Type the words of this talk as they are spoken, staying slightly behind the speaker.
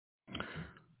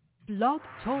Blog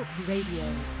Talk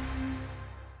Radio.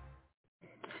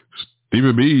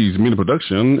 Stevie B's Media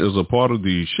Production is a part of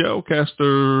the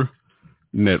Shellcaster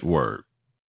Network.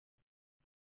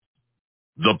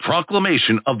 The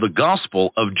proclamation of the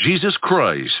gospel of Jesus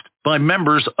Christ by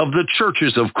members of the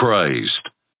Churches of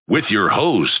Christ. With your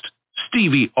host,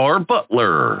 Stevie R.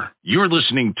 Butler. You're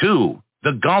listening to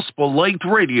the Gospel Light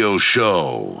Radio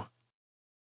Show.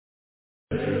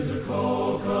 There's a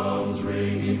call comes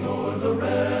ringing o'er the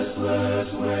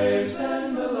restless waves,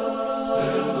 and the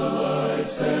light,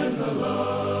 send the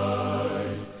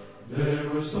light.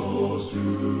 There are souls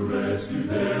to rescue,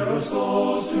 there are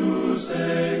souls to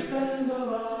save, send the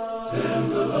light,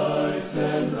 send the light,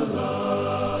 send the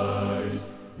light.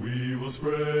 We will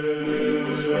spread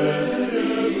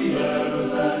the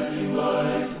everlasting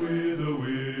light with the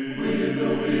wind,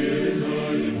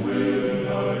 leading with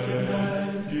heart and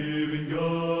hand, giving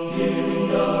God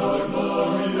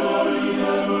glory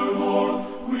evermore.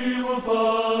 We will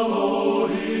follow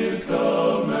His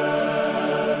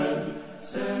command.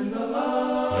 Send the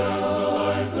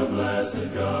light, the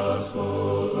blessed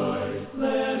gospel light.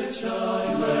 Let it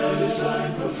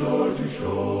shine from shore to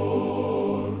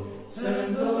shore.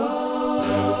 Send the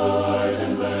light,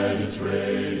 and let its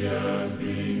radiant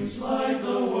beams light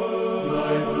the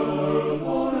world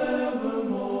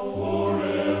forevermore.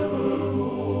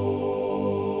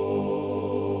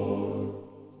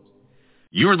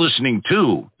 You're listening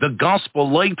to the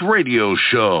Gospel Light Radio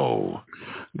Show.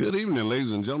 Good evening,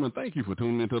 ladies and gentlemen. Thank you for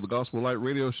tuning into the Gospel Light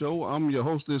Radio Show. I'm your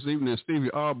host this evening, Stevie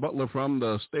R. Butler from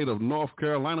the state of North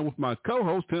Carolina, with my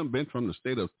co-host, Tim Bench from the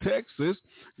state of Texas,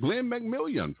 Glenn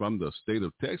McMillian from the state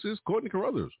of Texas, Courtney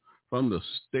Carruthers from the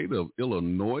state of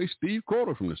Illinois, Steve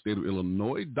Corder from the state of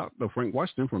Illinois, Dr. Frank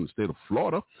Washington from the state of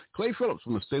Florida, Clay Phillips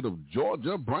from the state of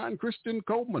Georgia, Brian Christian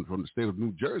Coleman from the state of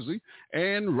New Jersey,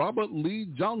 and Robert Lee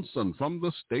Johnson from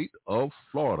the state of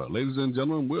Florida. Ladies and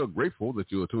gentlemen, we're grateful that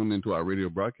you are tuning into our radio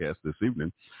broadcast this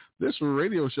evening. This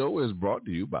radio show is brought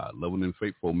to you by loving and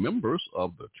faithful members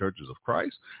of the Churches of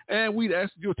Christ, and we'd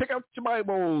ask you to take out your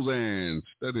Bibles and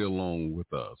study along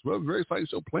with us. We have a very exciting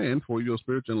show planned for your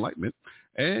spiritual enlightenment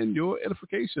and your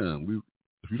edification.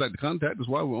 If you'd like to contact us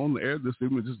while we're on the air this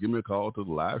evening, just give me a call to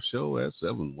the live show at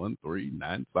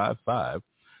 713-955-0508.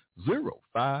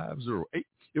 If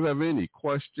you have any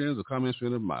questions or comments for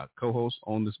any of my co-hosts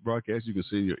on this broadcast, you can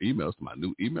send your emails to my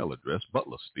new email address,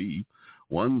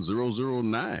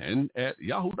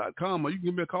 butlersteve1009@yahoo.com, or you can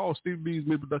give me a call, Steve B's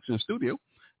Mid Production Studio,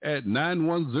 at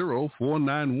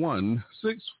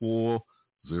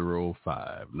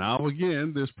 910-491-6405. Now,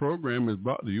 again, this program is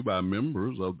brought to you by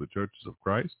members of the Churches of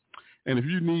Christ. And if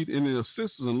you need any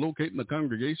assistance in locating the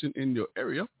congregation in your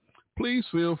area, please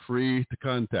feel free to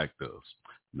contact us.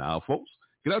 Now, folks,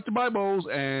 get out your Bibles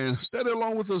and study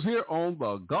along with us here on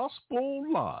the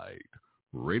Gospel Light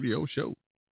Radio Show.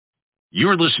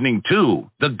 You're listening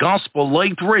to the Gospel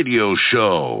Light Radio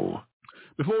Show.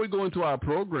 Before we go into our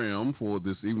program for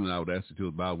this evening, I would ask you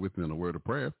to bow with me in a word of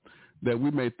prayer, that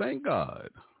we may thank God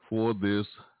for this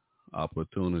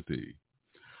opportunity.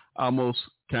 Our most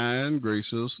kind,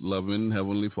 gracious, loving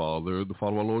Heavenly Father, the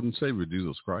Father of our Lord and Savior,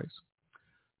 Jesus Christ.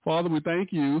 Father, we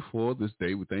thank you for this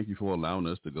day. We thank you for allowing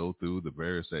us to go through the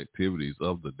various activities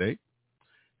of the day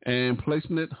and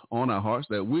placing it on our hearts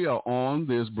that we are on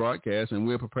this broadcast, and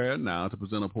we're prepared now to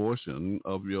present a portion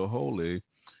of your holy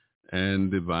and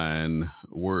divine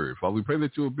word. Father, we pray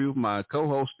that you will be with my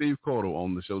co-host, Steve Corder,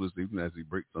 on the show this evening as he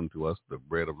breaks unto us the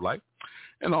bread of life.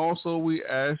 And also we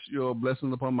ask your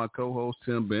blessing upon my co-host,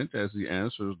 Tim Bench, as he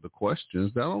answers the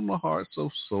questions that are on the hearts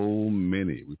of so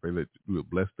many. We pray that you will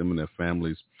bless them and their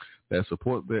families that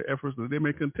support their efforts, that they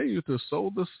may continue to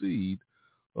sow the seed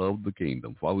of the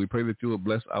kingdom. Father, we pray that you will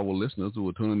bless our listeners who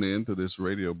are tuning in to this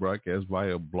radio broadcast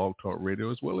via Blog Talk Radio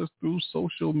as well as through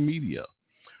social media.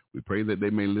 We pray that they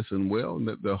may listen well and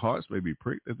that their hearts may be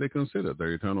pricked as they consider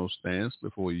their eternal stance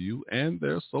before you and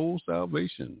their soul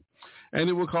salvation. And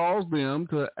it will cause them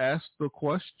to ask the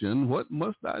question, what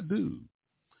must I do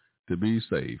to be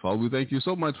saved? Father, we thank you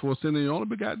so much for sending your only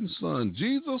begotten Son,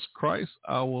 Jesus Christ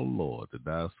our Lord, to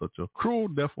die such a cruel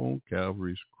death on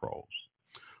Calvary's cross.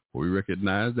 For we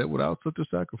recognize that without such a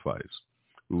sacrifice,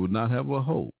 we would not have a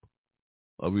hope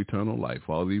of eternal life.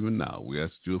 Father, even now, we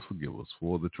ask you to forgive us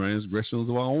for the transgressions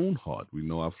of our own heart. We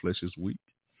know our flesh is weak,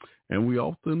 and we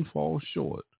often fall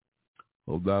short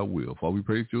of thy will. Father, we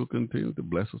pray that you will continue to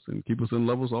bless us and keep us and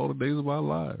love us all the days of our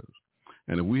lives.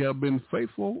 And if we have been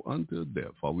faithful unto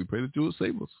death, Father, we pray that you will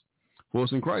save us. For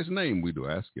us in Christ's name, we do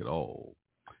ask it all.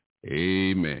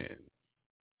 Amen.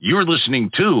 You're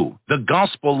listening to the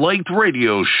Gospel Light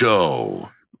Radio Show.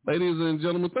 Ladies and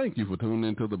gentlemen, thank you for tuning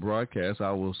into the broadcast.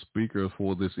 Our speaker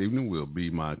for this evening will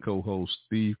be my co-host,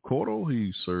 Steve Cordell.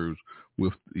 He serves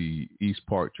with the East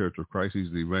Park Church of Christ. He's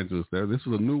the evangelist there. This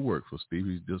is a new work for Steve.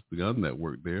 He's just begun that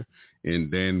work there in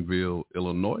Danville,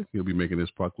 Illinois. He'll be making his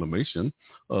proclamation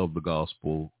of the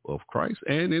gospel of Christ.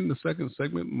 And in the second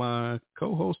segment, my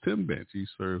co-host, Tim Bench, he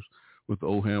serves with the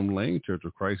Oldham Lane Church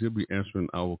of Christ. He'll be answering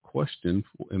our question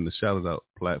in the shout-out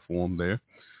platform there.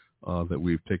 That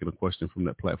we've taken a question from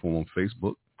that platform on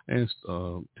Facebook. And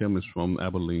Tim is from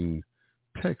Abilene,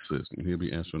 Texas, and he'll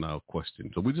be answering our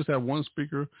question. So we just have one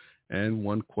speaker and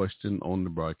one question on the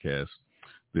broadcast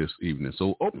this evening.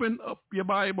 So open up your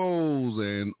Bibles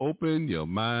and open your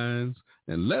minds,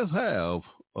 and let's have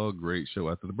a great show.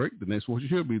 After the break, the next one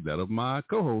will be that of my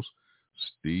co-host,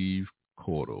 Steve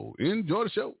Cordell. Enjoy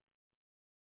the show.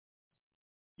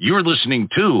 You're listening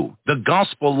to the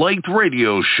Gospel Light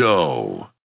Radio Show.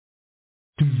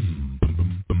 Send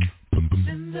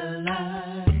the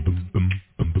light,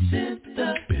 send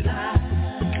the light,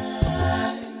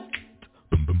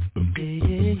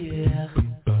 yeah.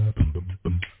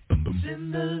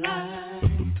 Send the light,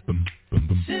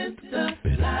 send the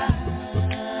light,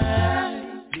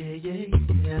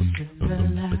 yeah. Send the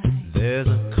light. There's a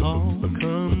call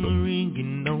come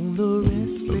ringing on the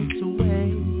restless way.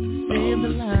 Send the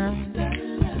light,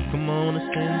 come on and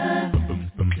send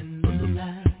the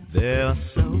light. There are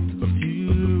souls to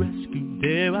rescue,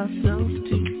 there are souls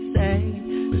to save.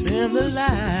 Send the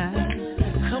light,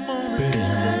 come on and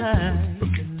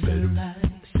send the light.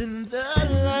 Send the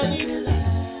light,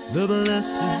 the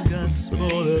blessed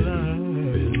gospel light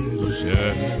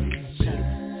shine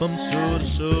from shore to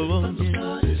shore.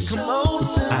 Come on,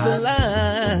 send the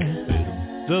light,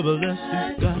 the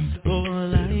blessed gospel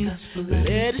light. Let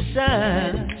it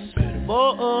shine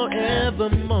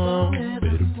forevermore.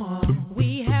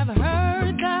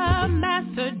 Heard the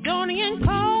Macedonian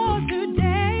call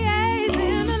today.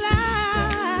 Send the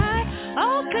light,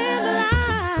 oh send the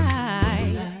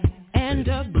light, and a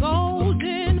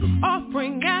golden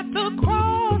offering at the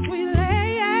cross we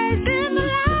lay. Send the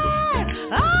light,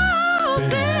 oh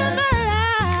send the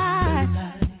light,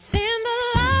 send the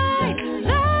light,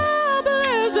 the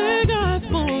blessed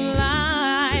gospel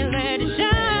light. Let it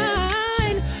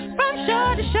shine from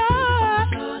shore to shore.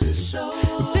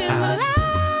 Send the light.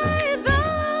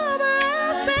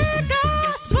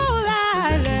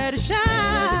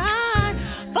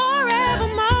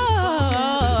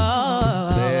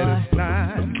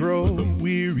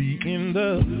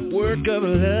 Of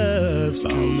love,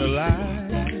 send the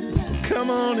light. Come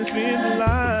on and send the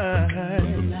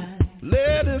light.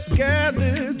 Let us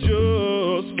gather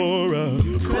just for a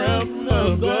crown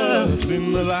of love.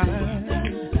 Send the light.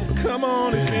 Come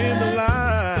on and send the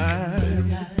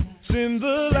light. Send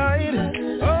the light.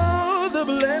 Oh, the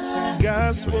blessed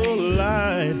gospel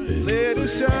light. Let it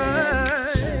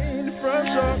shine from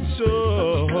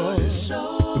shore to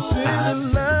shore. Send the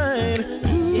light.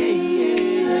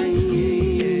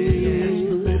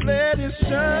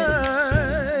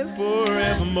 Shine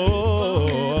forevermore.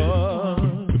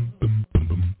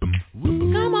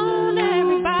 Come on,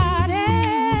 everybody.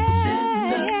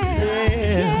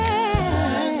 Yeah.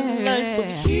 Light for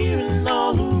hearing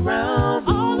all around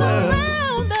the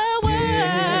world.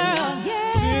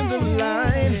 Yeah. In the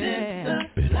light.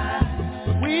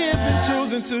 We have been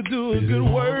chosen to do a good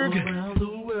work.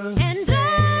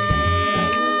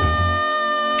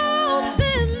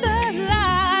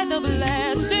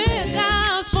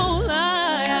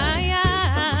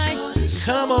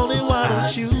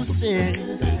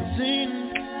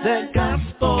 That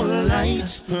gospel light,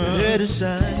 let it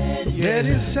shine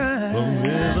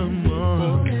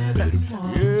forevermore.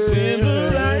 In the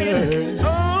light,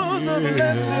 oh, the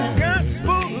blessed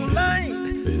gospel light,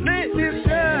 let it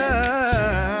shine.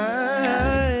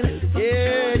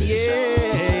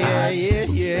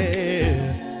 Yeah.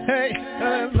 Hey,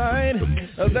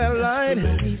 that light.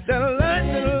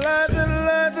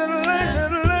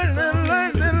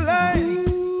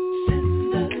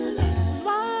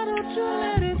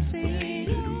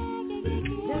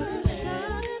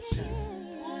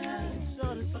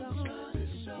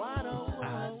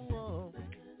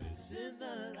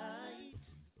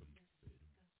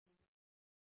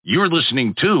 You're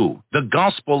listening to the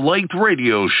Gospel Light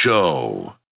Radio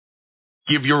Show.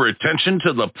 Give your attention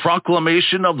to the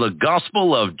proclamation of the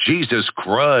gospel of Jesus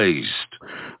Christ.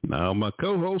 Now, my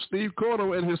co-host, Steve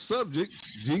Cordell, and his subject,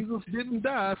 Jesus didn't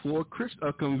die for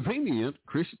a convenient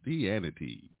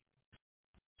Christianity.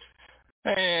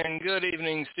 And good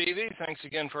evening, Stevie. Thanks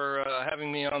again for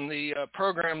having me on the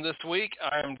program this week.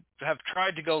 I have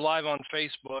tried to go live on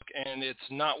Facebook, and it's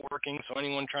not working, so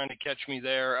anyone trying to catch me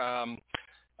there,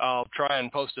 I'll try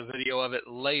and post a video of it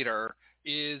later,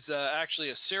 is actually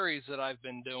a series that I've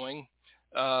been doing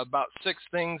about 6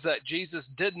 things that Jesus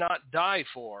did not die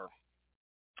for.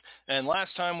 And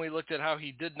last time we looked at how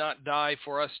he did not die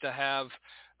for us to have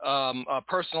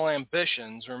personal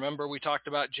ambitions. Remember, we talked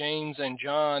about James and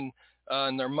John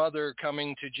and their mother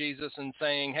coming to Jesus and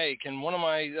saying, hey, can one of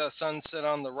my sons sit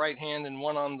on the right hand and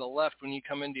one on the left when you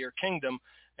come into your kingdom?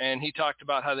 And he talked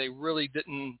about how they really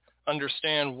didn't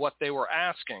understand what they were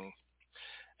asking.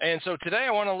 And so today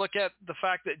I want to look at the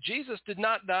fact that Jesus did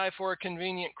not die for a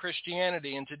convenient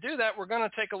Christianity. And to do that, we're going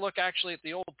to take a look actually at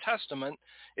the Old Testament.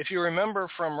 If you remember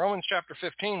from Romans chapter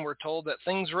 15, we're told that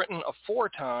things written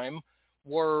aforetime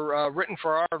were written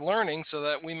for our learning so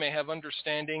that we may have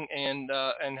understanding and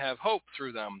have hope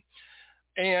through them.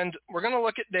 And we're going to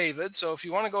look at David. So if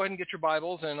you want to go ahead and get your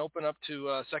Bibles and open up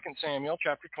to 2 Samuel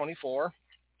chapter 24,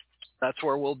 that's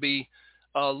where we'll be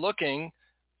looking.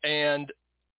 And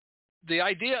the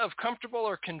idea of comfortable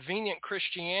or convenient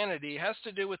Christianity has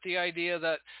to do with the idea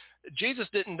that Jesus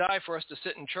didn't die for us to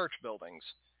sit in church buildings.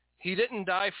 He didn't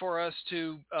die for us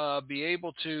to be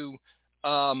able to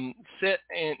sit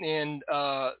and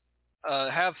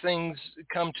have things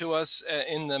come to us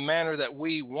in the manner that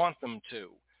we want them to.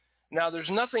 Now, there's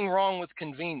nothing wrong with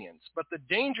convenience, but the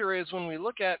danger is when we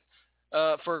look at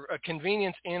for a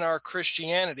convenience in our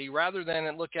Christianity rather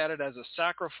than look at it as a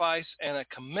sacrifice and a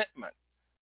commitment.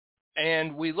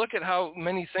 And we look at how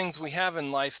many things we have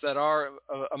in life that are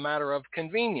a matter of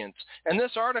convenience. And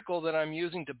this article that I'm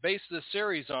using to base this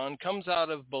series on comes out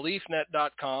of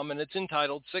BeliefNet.com, and it's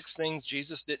entitled 6 Things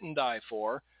Jesus Didn't Die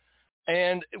For.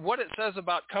 And what it says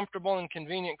about comfortable and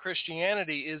convenient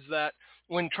Christianity is that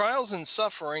when trials and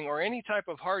suffering or any type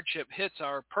of hardship hits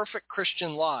our perfect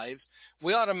Christian lives,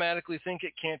 we automatically think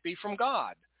it can't be from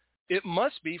God. It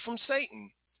must be from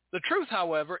Satan. The truth,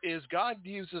 however, is God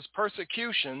uses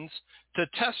persecutions to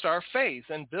test our faith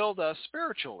and build us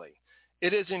spiritually.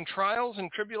 It is in trials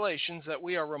and tribulations that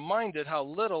we are reminded how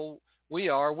little we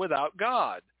are without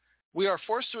God. We are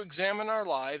forced to examine our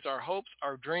lives, our hopes,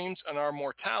 our dreams, and our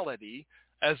mortality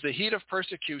as the heat of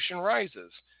persecution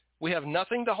rises. We have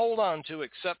nothing to hold on to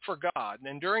except for God,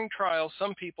 and during trials,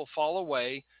 some people fall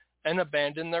away and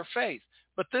abandon their faith.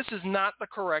 But this is not the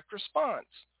correct response.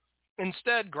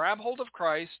 Instead, grab hold of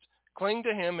Christ, cling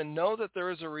to him, and know that there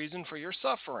is a reason for your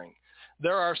suffering.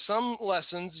 There are some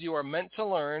lessons you are meant to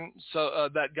learn so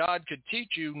that God could teach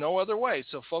you no other way.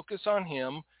 So focus on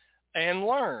him and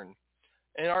learn.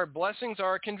 And our blessings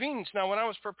are a convenience. Now, when I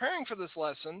was preparing for this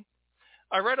lesson,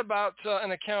 I read about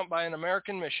an account by an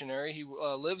American missionary. He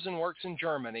lives and works in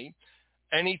Germany,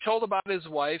 and he told about his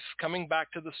wife coming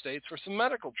back to the States for some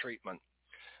medical treatment.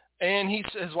 And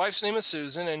his wife's name is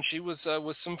Susan, and she was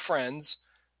with some friends.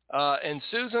 And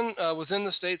Susan was in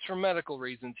the States for medical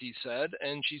reasons, he said,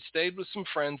 and she stayed with some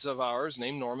friends of ours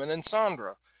named Norman and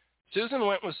Sandra. Susan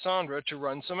went with Sandra to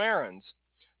run some errands.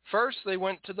 First, they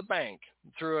went to the bank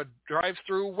through a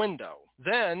drive-through window.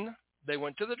 Then they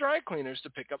went to the dry cleaners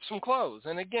to pick up some clothes.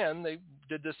 And again, they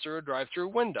did this through a drive-through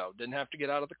window, didn't have to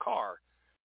get out of the car.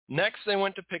 Next, they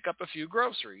went to pick up a few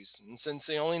groceries, and since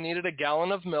they only needed a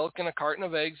gallon of milk and a carton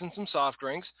of eggs and some soft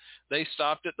drinks, they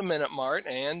stopped at the Minute Mart,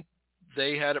 and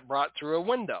they had it brought through a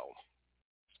window.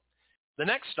 The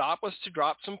next stop was to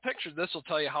drop some pictures. This will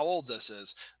tell you how old this is.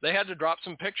 They had to drop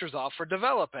some pictures off for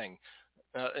developing.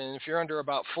 And if you're under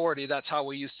about 40, that's how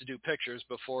we used to do pictures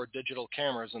before digital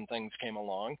cameras and things came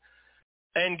along.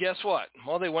 And guess what?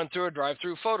 Well, they went through a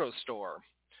drive-through photo store.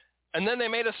 And then they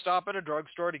made a stop at a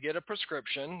drugstore to get a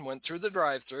prescription, went through the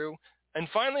drive-through, and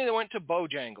finally they went to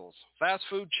Bojangles, fast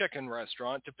food chicken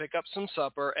restaurant, to pick up some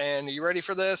supper. And are you ready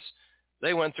for this?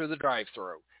 They went through the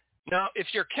drive-through. Now, if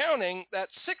you're counting,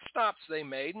 that's 6 stops they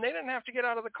made, and they didn't have to get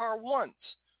out of the car once.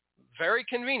 Very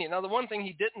convenient. Now, the one thing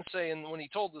he didn't say when he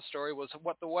told the story was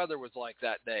what the weather was like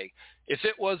that day. If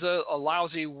it was a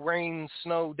lousy rain,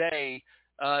 snow day,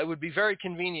 it would be very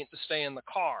convenient to stay in the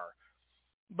car.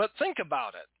 But think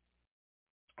about it.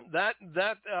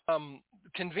 That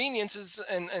conveniences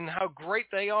and how great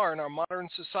they are in our modern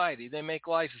society. They make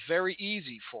life very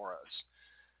easy for us.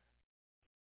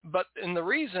 But in the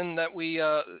reason that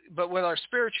but with our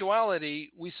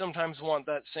spirituality, we sometimes want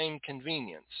that same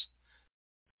convenience.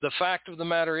 The fact of the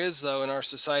matter is, though, in our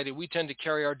society, we tend to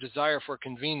carry our desire for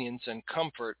convenience and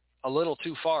comfort a little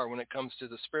too far when it comes to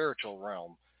the spiritual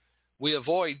realm. We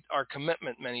avoid our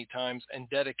commitment many times and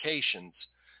dedications.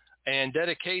 And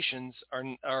dedications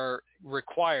are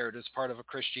required as part of a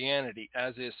Christianity,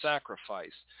 as is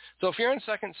sacrifice. So if you're in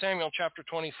 2 Samuel chapter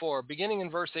 24, beginning in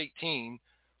verse 18,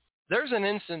 there's an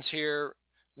instance here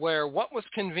where what was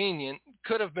convenient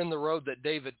could have been the road that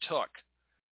David took.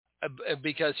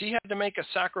 because he had to make a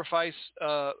sacrifice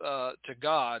to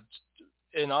God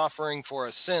in offering for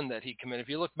a sin that he committed. If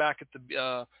you look back at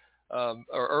the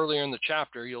or earlier in the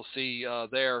chapter, you'll see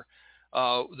there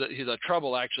the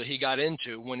trouble actually he got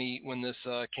into when this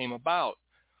came about.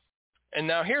 And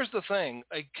now here's the thing: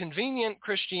 a convenient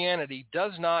Christianity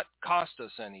does not cost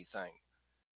us anything.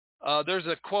 There's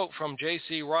a quote from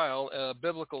J.C. Ryle, a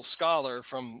biblical scholar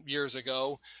from years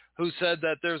ago, who said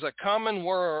that there's a common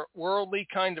worldly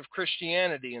kind of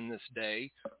Christianity in this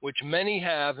day, which many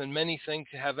have and many think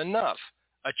have enough.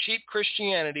 A cheap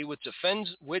Christianity which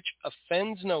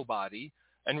offends nobody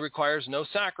and requires no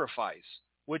sacrifice,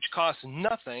 which costs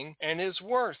nothing and is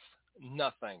worth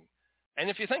nothing. And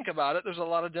if you think about it, there's a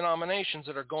lot of denominations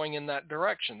that are going in that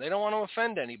direction. They don't want to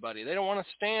offend anybody. They don't want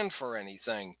to stand for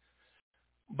anything.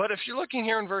 But if you're looking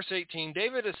here in verse 18,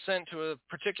 David is sent to a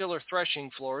particular threshing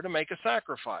floor to make a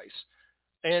sacrifice.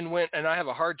 And I have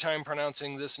a hard time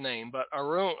pronouncing this name, but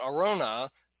Araunah,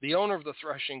 the owner of the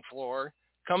threshing floor,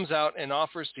 comes out and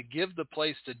offers to give the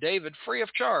place to David free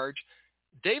of charge.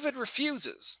 David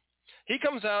refuses. He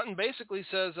comes out and basically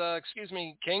says, excuse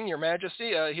me, King, Your Majesty,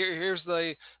 here's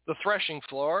the threshing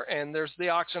floor, and there's the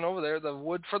oxen over there, the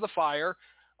wood for the fire.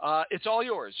 It's all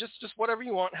yours. Just whatever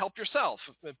you want, help yourself,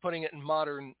 putting it in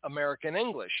modern American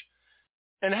English.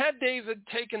 And had David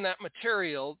taken that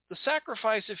material, the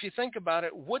sacrifice, if you think about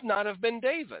it, would not have been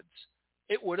David's.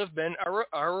 It would have been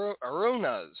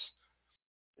Araunah's.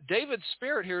 David's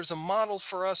spirit here is a model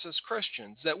for us as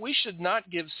Christians, that we should not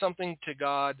give something to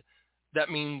God that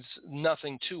means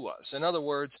nothing to us. In other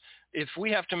words, if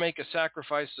we have to make a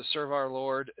sacrifice to serve our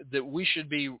Lord, that we should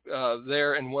be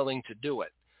there and willing to do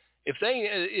it. If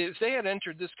they had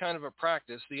entered this kind of a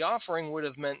practice, the offering would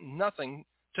have meant nothing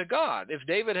to God. If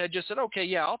David had just said, okay,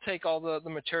 yeah, I'll take all the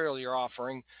material you're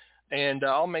offering and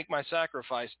I'll make my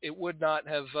sacrifice, it would not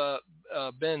have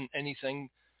been anything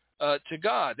to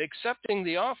God. Accepting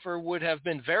the offer would have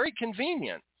been very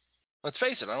convenient. Let's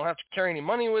face it, I don't have to carry any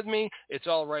money with me. It's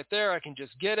all right there. I can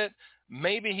just get it.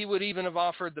 Maybe he would even have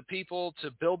offered the people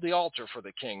to build the altar for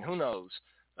the king. Who knows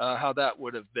how that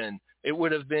would have been. It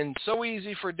would have been so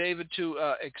easy for David to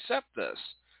accept this.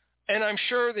 And I'm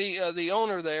sure the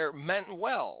owner there meant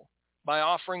well by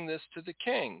offering this to the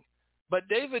king. But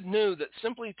David knew that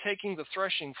simply taking the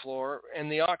threshing floor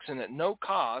and the oxen at no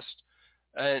cost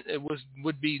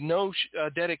would be no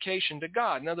dedication to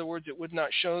God. In other words, it would not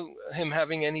show him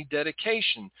having any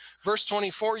dedication. Verse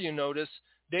 24, you notice,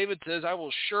 David says, I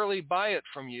will surely buy it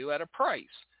from you at a price.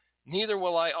 Neither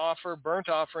will I offer burnt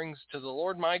offerings to the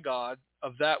Lord my God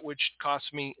of that which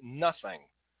costs me nothing.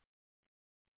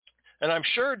 And I'm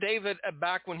sure David,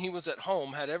 back when he was at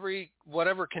home, had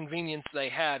whatever convenience they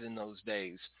had in those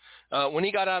days. When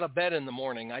he got out of bed in the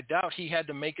morning, I doubt he had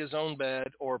to make his own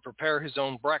bed or prepare his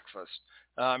own breakfast.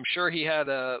 I'm sure he had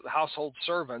household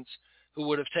servants who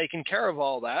would have taken care of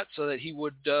all that so that he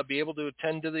would be able to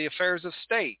attend to the affairs of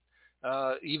state.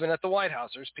 Even at the White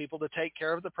House, there's people to take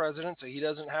care of the president so he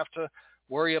doesn't have to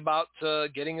worry about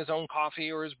getting his own coffee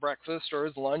or his breakfast or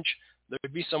his lunch. There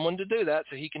would be someone to do that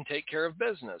so he can take care of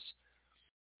business.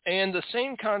 And the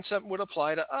same concept would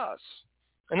apply to us.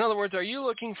 In other words, are you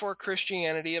looking for a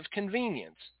Christianity of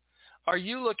convenience? Are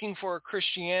you looking for a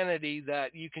Christianity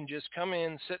that you can just come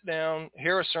in, sit down,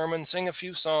 hear a sermon, sing a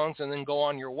few songs, and then go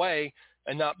on your way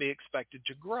and not be expected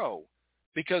to grow?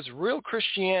 Because real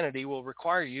Christianity will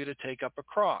require you to take up a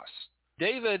cross.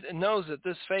 David knows that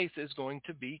this faith is going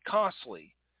to be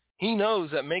costly. He knows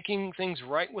that making things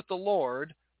right with the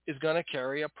Lord is going to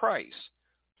carry a price.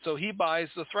 So he buys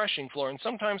the threshing floor. And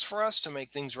sometimes for us to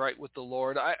make things right with the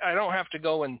Lord, I don't have to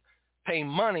go and pay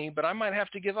money, but I might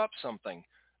have to give up something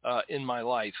in my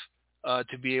life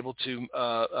to be able to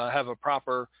have a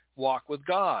proper walk with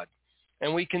God.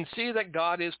 And we can see that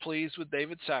God is pleased with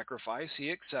David's sacrifice.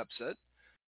 He accepts it.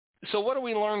 So what do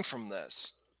we learn from this?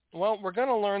 Well, we're going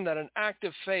to learn that an act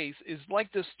of faith is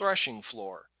like this threshing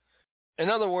floor. In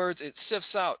other words, it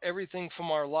sifts out everything from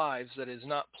our lives that is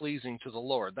not pleasing to the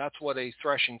Lord. That's what a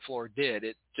threshing floor did.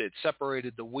 It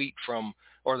separated the wheat from,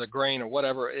 or the grain or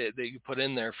whatever that you put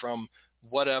in there from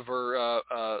whatever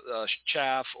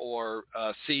chaff or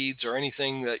seeds or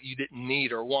anything that you didn't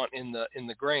need or want in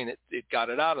the grain. It got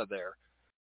it out of there.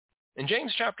 In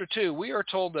James chapter 2, we are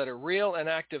told that a real and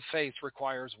active faith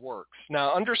requires works.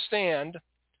 Now, understand,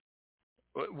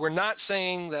 we're not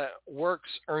saying that works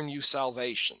earn you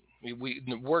salvation.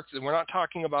 We're not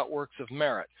talking about works of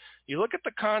merit. You look at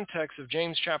the context of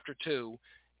James chapter 2,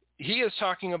 he is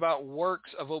talking about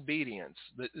works of obedience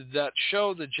that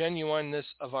show the genuineness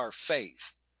of our faith.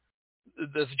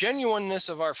 The genuineness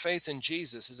of our faith in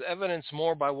Jesus is evidenced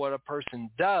more by what a person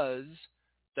does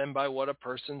than by what a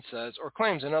person says or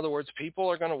claims. In other words, people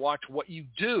are going to watch what you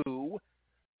do,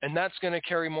 and that's going to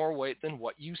carry more weight than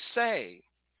what you say.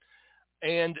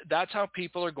 And that's how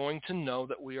people are going to know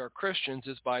that we are Christians,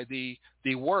 is by the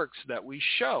works that we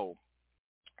show.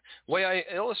 The way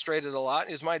I illustrate it a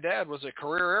lot is my dad was a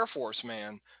career Air Force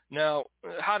man. Now,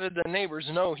 how did the neighbors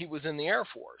know he was in the Air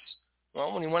Force?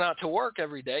 Well, when he went out to work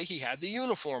every day, he had the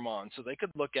uniform on, so they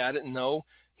could look at it and know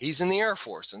he's in the Air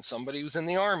Force. And somebody who's in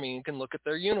the Army and can look at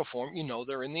their uniform, you know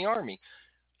they're in the Army.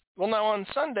 Well, now on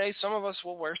Sunday, some of us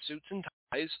will wear suits and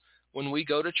ties when we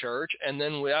go to church, and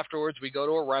then afterwards we go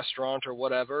to a restaurant or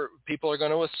whatever. People are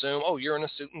going to assume, oh, you're in a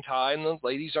suit and tie and the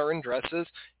ladies are in dresses.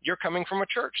 You're coming from a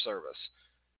church service.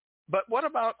 But what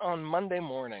about on Monday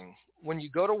morning when you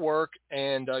go to work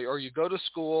and or you go to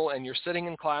school and you're sitting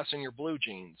in class in your blue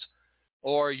jeans,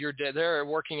 or you're there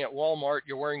working at Walmart,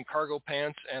 you're wearing cargo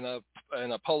pants and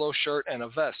a polo shirt and a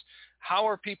vest? How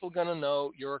are people going to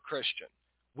know you're a Christian?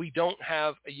 We don't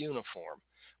have a uniform,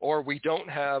 or we don't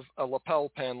have a lapel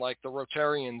pin like the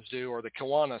Rotarians do or the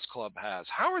Kiwanis Club has.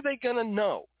 How are they going to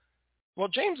know? Well,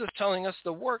 James is telling us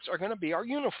the works are going to be our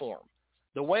uniform.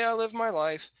 The way I live my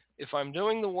life, if I'm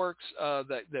doing the works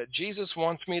that Jesus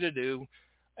wants me to do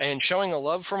and showing a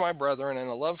love for my brethren and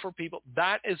a love for people,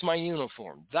 that is my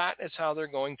uniform. That is how they're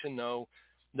going to know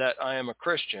that I am a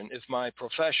Christian, if my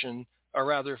profession, or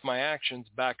rather if my actions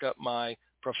back up my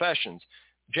professions.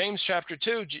 James chapter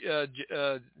 2,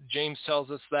 James tells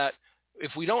us that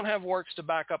if we don't have works to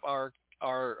back up our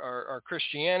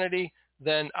Christianity,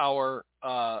 then our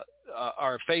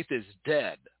faith is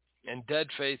dead, and dead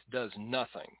faith does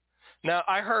nothing. Now,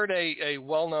 I heard a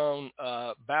well-known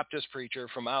Baptist preacher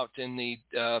from out in the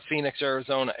Phoenix,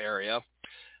 Arizona area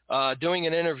doing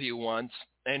an interview once,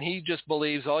 and he just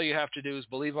believes all you have to do is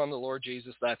believe on the Lord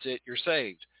Jesus. That's it. You're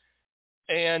saved.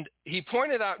 And he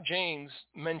pointed out, James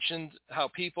mentioned how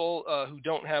people who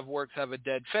don't have works have a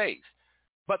dead faith.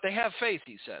 But they have faith,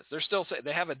 he says. They're still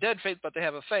they have a dead faith, but they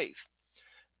have a faith.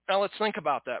 Now, let's think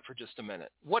about that for just a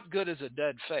minute. What good is a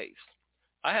dead faith?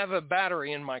 I have a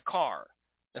battery in my car.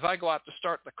 If I go out to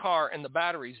start the car and the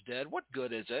battery's dead, what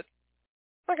good is it?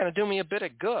 It's not going to do me a bit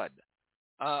of good.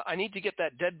 I need to get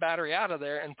that dead battery out of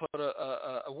there and put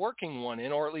a working one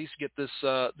in, or at least get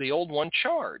the old one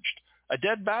charged. A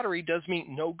dead battery does me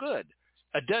no good.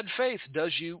 A dead faith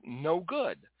does you no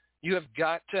good. You have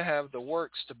got to have the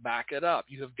works to back it up.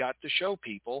 You have got to show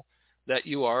people that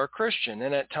you are a Christian.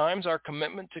 And at times our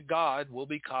commitment to God will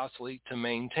be costly to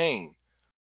maintain.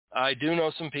 I do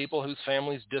know some people whose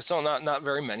families disown, not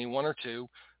very many, one or two,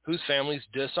 whose families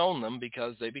disown them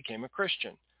because they became a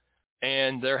Christian.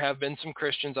 And there have been some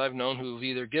Christians I've known who have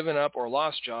either given up or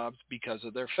lost jobs because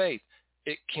of their faith.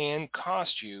 It can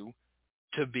cost you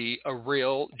to be a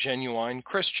real, genuine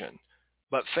Christian.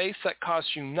 But faith that costs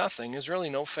you nothing is really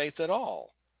no faith at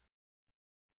all.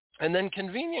 And then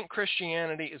convenient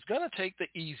Christianity is going to take the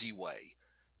easy way.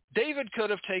 David could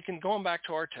have taken, going back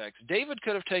to our text, David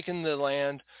could have taken the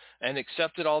land and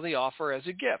accepted all the offer as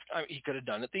a gift. He could have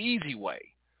done it the easy way.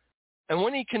 And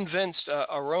when he convinced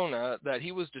Araunah that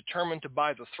he was determined to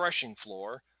buy the threshing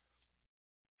floor,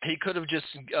 he could have just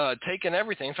taken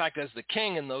everything. In fact, as the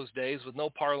king in those days with no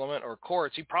parliament or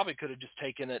courts, he probably could have just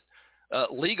taken it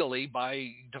legally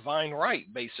by divine right,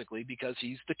 basically, because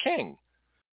he's the king.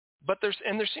 But there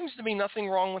seems to be nothing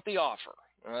wrong with the offer.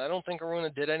 I don't think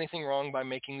Araunah did anything wrong by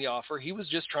making the offer. He was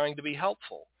just trying to be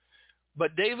helpful.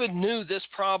 But David knew this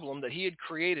problem that he had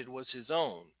created was his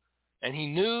own, and he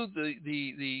knew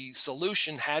the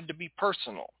solution had to be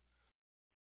personal.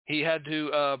 He had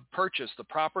to purchase the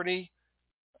property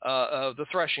of the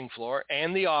threshing floor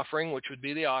and the offering, which would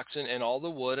be the oxen and all the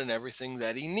wood and everything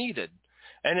that he needed.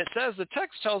 And it says, the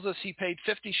text tells us he paid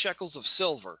 50 shekels of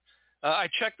silver. I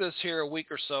checked this here a week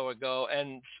or so ago,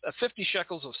 and 50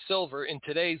 shekels of silver in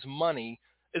today's money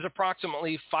is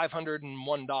approximately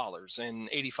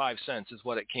 $501.85 is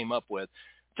what it came up with.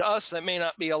 To us, that may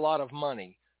not be a lot of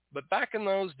money. But back in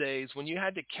those days, when you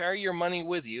had to carry your money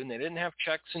with you and they didn't have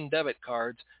checks and debit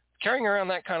cards, carrying around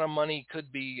that kind of money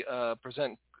could be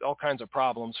present all kinds of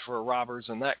problems for robbers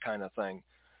and that kind of thing.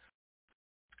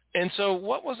 And so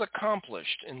what was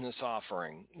accomplished in this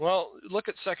offering? Well, look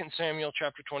at 2 Samuel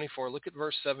chapter 24. Look at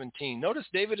verse 17. Notice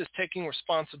David is taking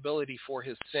responsibility for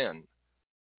his sin.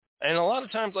 And a lot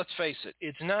of times, let's face it,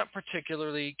 it's not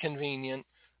particularly convenient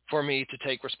for me to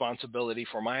take responsibility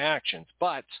for my actions,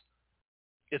 but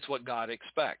it's what God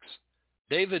expects.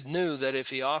 David knew that if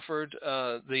he offered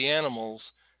the animals,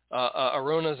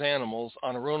 Araunah's animals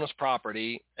on Araunah's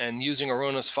property and using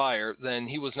Araunah's fire, then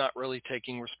he was not really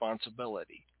taking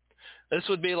responsibility. This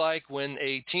would be like when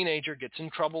a teenager gets in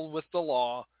trouble with the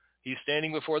law He's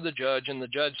standing before the judge, and the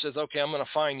judge says, okay, I'm going to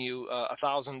fine you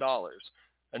 $1,000.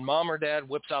 And mom or dad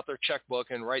whips out their checkbook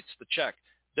and writes the check.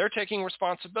 They're taking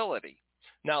responsibility.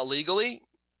 Now, legally,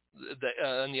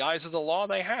 in the eyes of the law,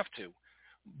 they have to.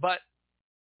 But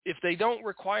if they don't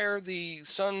require the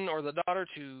son or the daughter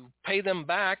to pay them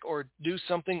back or do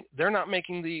something, they're not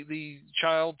making the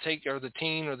child take, or the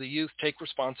teen or the youth take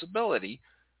responsibility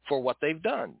for what they've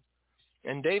done.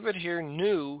 And David here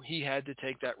knew he had to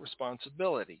take that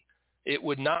responsibility. It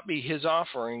would not be his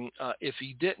offering if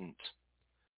he didn't.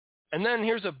 And then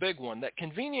here's a big one, that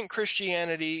convenient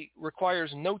Christianity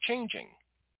requires no changing.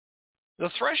 The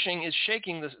threshing is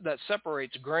shaking that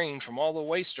separates grain from all the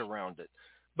waste around it.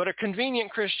 But a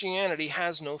convenient Christianity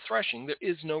has no threshing. There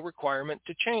is no requirement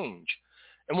to change.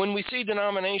 And when we see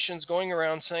denominations going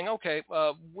around saying, okay,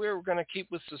 we're going to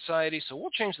keep with society, so we'll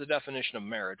change the definition of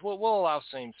marriage. We'll allow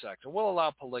same-sex, or we'll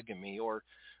allow polygamy, or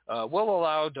we'll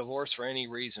allow divorce for any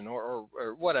reason, or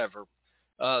whatever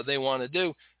they want to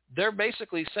do. They're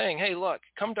basically saying, hey, look,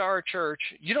 come to our church.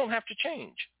 You don't have to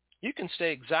change. You can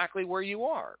stay exactly where you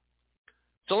are.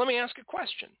 So let me ask a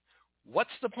question.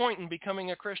 What's the point in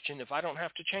becoming a Christian if I don't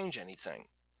have to change anything?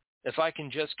 If I can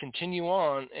just continue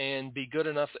on and be good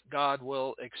enough that God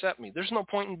will accept me? There's no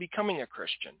point in becoming a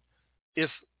Christian if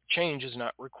change is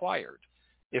not required,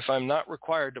 if I'm not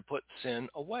required to put sin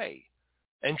away.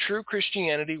 And true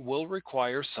Christianity will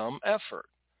require some effort.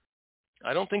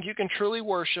 I don't think you can truly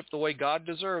worship the way God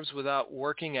deserves without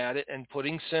working at it and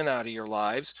putting sin out of your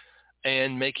lives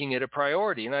and making it a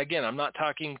priority. And again, I'm not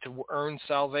talking to earn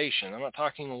salvation. I'm not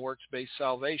talking a works-based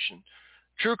salvation.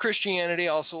 True Christianity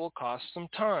also will cost some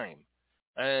time.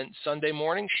 And Sunday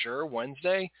morning, sure,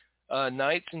 Wednesday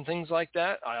nights and things like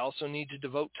that, I also need to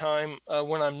devote time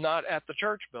when I'm not at the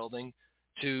church building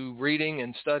to reading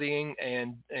and studying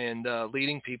and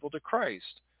leading people to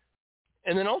Christ.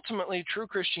 And then ultimately, true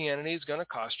Christianity is going to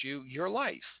cost you your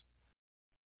life.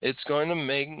 It's going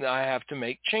to I have to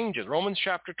make changes. Romans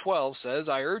chapter 12 says,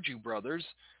 I urge you, brothers,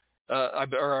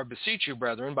 I beseech you,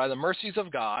 brethren, by the mercies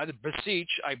of God, beseech,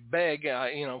 I beg,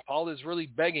 Paul is really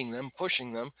begging them,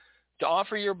 pushing them, to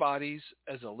offer your bodies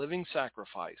as a living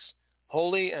sacrifice,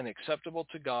 holy and acceptable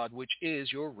to God, which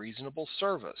is your reasonable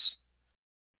service.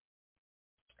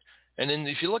 And then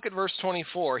if you look at verse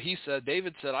 24,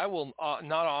 David said, I will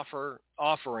not offer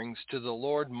offerings to the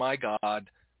Lord my God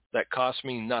that cost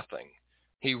me nothing.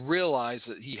 He realized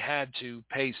that he had to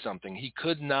pay something. He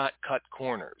could not cut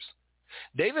corners.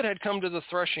 David had come to the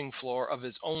threshing floor of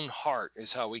his own heart, is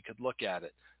how we could look at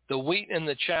it. The wheat and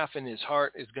the chaff in his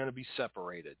heart is going to be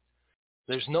separated.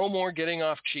 There's no more getting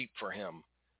off cheap for him.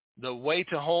 The way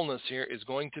to wholeness here is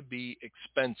going to be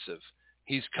expensive.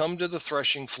 He's come to the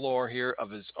threshing floor here of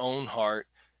his own heart.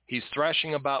 He's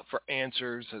threshing about for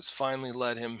answers, has finally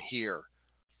led him here.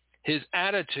 His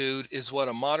attitude is what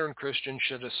a modern Christian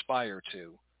should aspire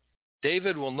to.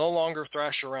 David will no longer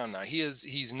thrash around now.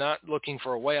 He's not looking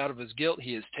for a way out of his guilt.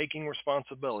 He is taking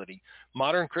responsibility.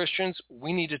 Modern Christians,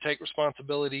 we need to take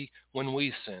responsibility when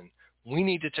we sin. We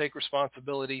need to take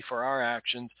responsibility for our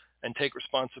actions and take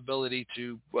responsibility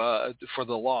for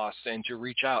the lost and to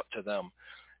reach out to them.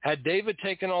 Had David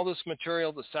taken all this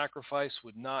material, the sacrifice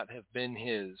would not have been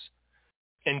his.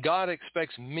 And God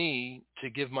expects me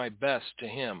to give my best to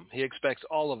him. He expects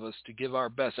all of us to give our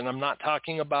best. And I'm not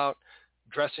talking about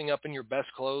dressing up in your best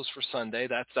clothes for Sunday.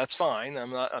 That's fine.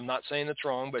 I'm not saying it's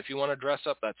wrong, but if you want to dress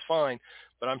up, that's fine.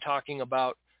 But I'm talking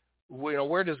about,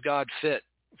 where does God fit,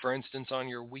 for instance, on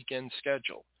your weekend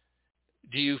schedule?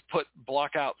 Do you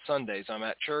block out Sundays? I'm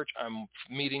at church. I'm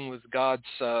meeting with God's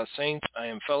saints. I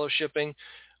am fellowshipping.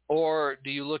 Or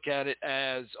do you look at it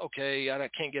as, okay, I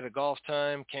can't get a golf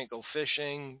time, can't go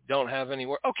fishing, don't have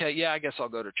anywhere. Okay, yeah, I guess I'll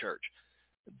go to church.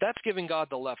 That's giving God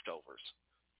the leftovers.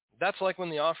 That's like when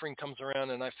the offering comes around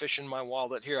and I fish in my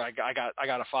wallet. Here, I got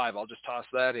a $5. I'll just toss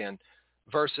that in.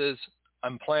 Versus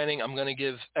I'm planning, I'm going to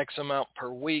give X amount per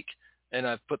week, and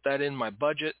I've put that in my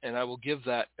budget, and I will give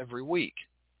that every week.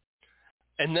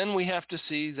 And then we have to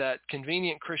see that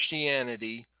convenient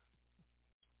Christianity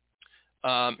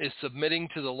is submitting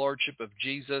to the lordship of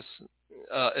Jesus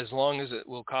as long as it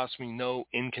will cost me no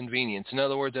inconvenience. In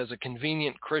other words, as a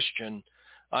convenient Christian,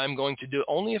 I'm going to do it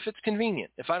only if it's convenient.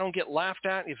 If I don't get laughed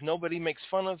at, if nobody makes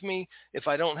fun of me, if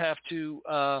I don't have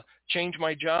to change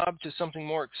my job to something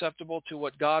more acceptable to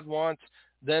what God wants,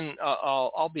 then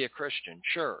I'll be a Christian,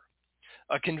 sure.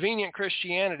 A convenient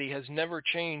Christianity has never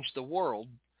changed the world,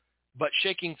 but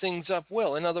shaking things up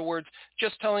will. In other words,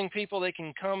 just telling people they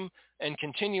can come and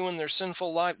continue in their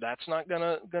sinful life, that's not going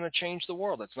to change the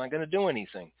world. That's not going to do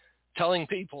anything. Telling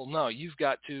people, no, you've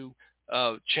got to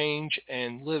change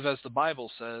and live as the Bible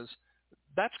says,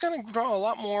 that's going to draw a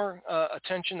lot more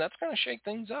attention. That's going to shake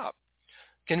things up.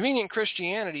 Convenient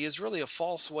Christianity is really a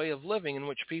false way of living in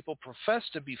which people profess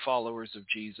to be followers of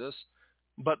Jesus,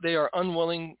 but they are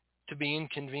unwilling to be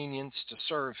inconvenienced to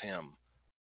serve him.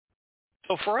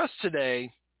 So for us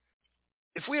today,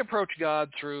 if we approach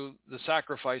God through the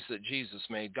sacrifice that Jesus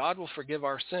made, God will forgive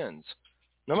our sins,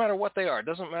 no matter what they are. It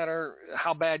doesn't matter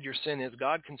how bad your sin is.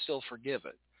 God can still forgive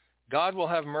it. God will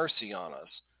have mercy on us,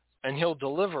 and he'll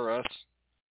deliver us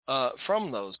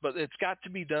from those. But it's got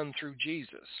to be done through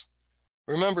Jesus.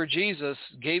 Remember, Jesus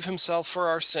gave himself for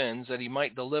our sins that he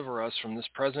might deliver us from this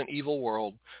present evil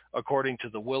world according to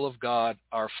the will of God,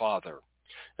 our Father.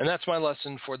 And that's my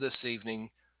lesson for this evening,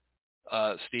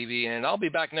 Stevie. And I'll be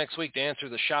back next week to answer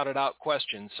the shouted out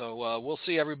questions. So we'll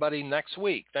see everybody next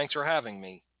week. Thanks for having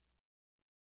me.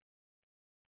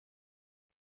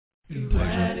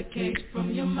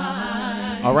 From your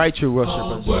mind. All right, you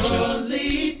worshipers.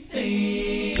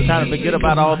 It's time to forget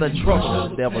about all the trouble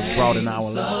the devil's brought in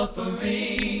our life.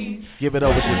 Give it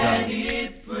over to God.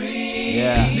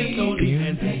 Yeah. I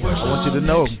want you to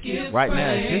know right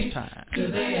now it's his time.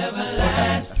 Listen.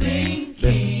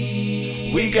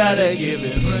 We gotta give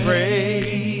him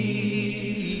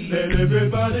praise. Let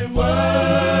everybody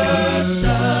worship.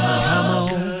 Come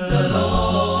on. The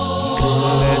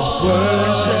Lord. Let's worship.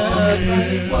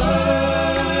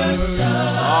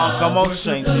 Oh, come on,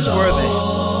 saints. He's worthy.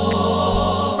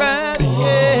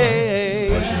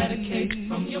 Eradicate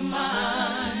from your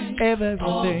mind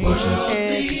Everything,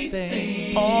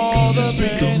 all the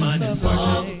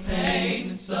pain pain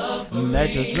and suffering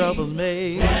that your trouble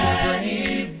made.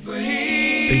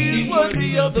 He's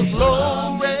worthy of the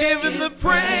glory, give him the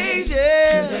praise,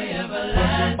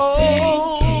 yeah.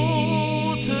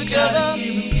 Oh, together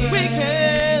we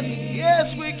can,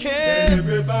 yes we can.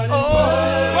 Everybody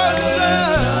worship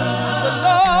the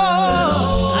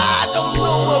Lord. I don't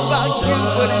know about you,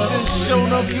 but he's been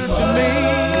shown up good to me.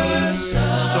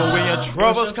 So when your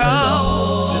troubles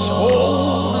come, just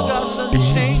hold God's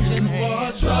unchanging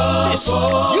hand.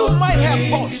 Listen, you might have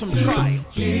fought some trials.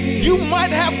 You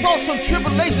might have fought some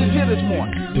tribulations here this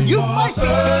morning. You might be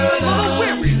a little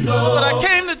weary, but I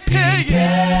came to tell you,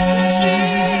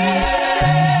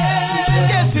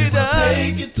 yes he does.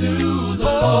 take it to the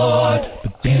Lord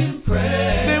in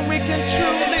prayer. Then we can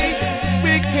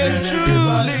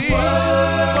truly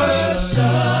worship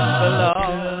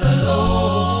the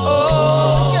Lord.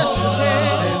 Oh, yes we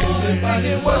can.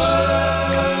 Everybody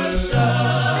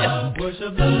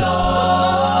worship the Lord.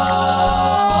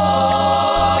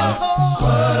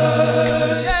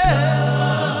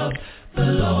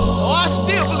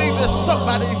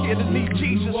 Somebody here that needs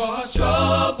Jesus. He's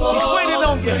waiting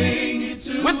on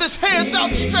you with his hands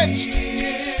outstretched.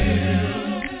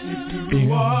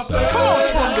 Come on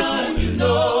to him this morning.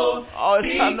 Oh,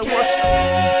 it's time to worship.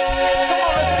 Come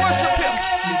on, let's worship him.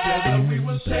 Together we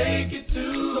will take it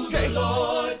to the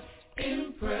Lord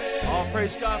in prayer. Oh,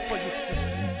 praise God for you, sister.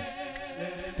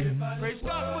 Praise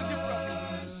God for you, brother.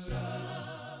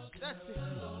 That's it. Just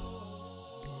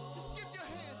give your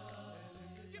hands.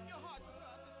 Give your heart to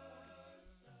God.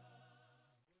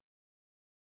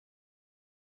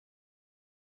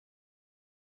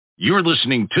 You're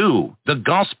listening to the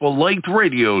Gospel Light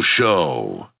Radio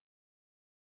Show.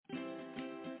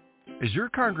 Is your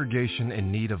congregation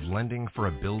in need of lending for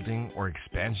a building or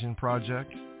expansion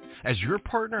project? As your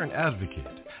partner and advocate,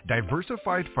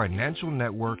 Diversified Financial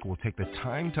Network will take the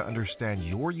time to understand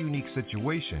your unique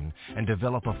situation and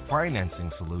develop a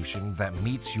financing solution that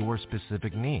meets your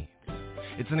specific needs.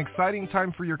 It's an exciting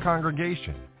time for your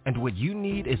congregation, and what you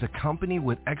need is a company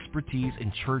with expertise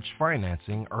in church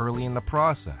financing early in the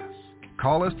process.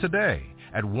 Call us today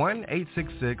at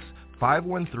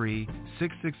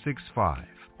 1-866-513-6665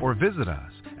 or visit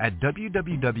us at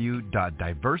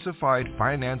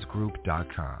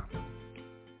www.diversifiedfinancegroup.com.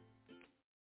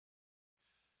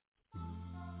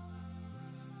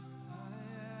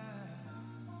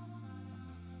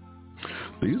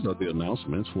 These are the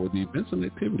announcements for the events and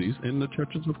activities in the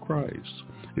Churches of Christ.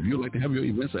 If you'd like to have your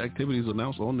events or activities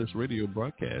announced on this radio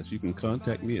broadcast, you can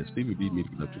contact me at Stevie B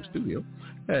Media Production Studio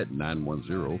at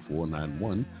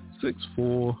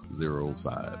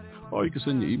 910-491-6405. Or you can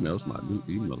send your emails to my new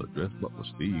email address,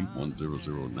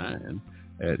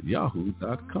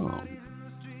 butlersteve1009@yahoo.com.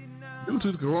 Due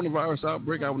to the coronavirus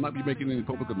outbreak, I will not be making any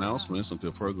public announcements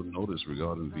until further notice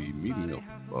regarding the meeting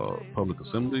of public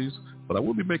assemblies, but I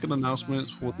will be making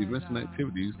announcements for the events and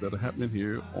activities that are happening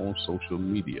here on social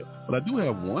media. But I do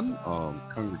have one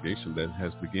congregation that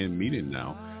has begun meeting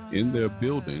now in their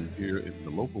building here in the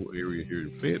local area here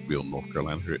in Fayetteville, North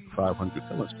Carolina, here at 500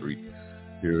 Helen Street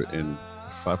here in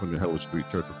 500 Howard Street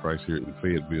Church of Christ here in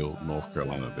Fayetteville, North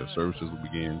Carolina. Their services will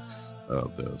begin.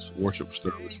 The worship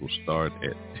service will start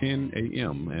at 10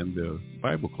 a.m. and the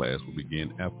Bible class will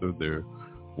begin after their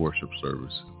worship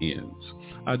service ends.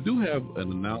 I do have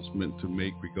an announcement to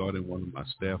make regarding one of my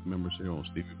staff members here on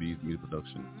Stevie B's Media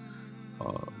Production.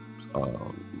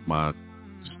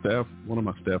 One of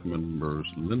my staff members,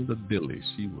 Linda Dilly,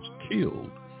 she was killed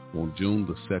on June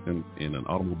the 2nd in an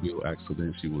automobile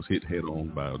accident. She was hit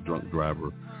head-on by a drunk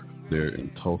driver there in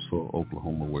Tulsa,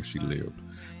 Oklahoma, where she lived.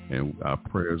 And our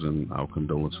prayers and our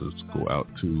condolences go out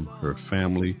to her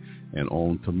family. And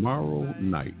on tomorrow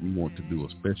night, we want to do a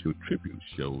special tribute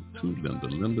show to Linda.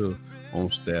 Linda, on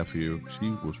staff here, she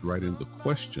was writing the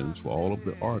questions for all of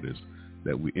the artists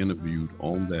that we interviewed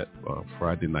on that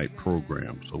Friday night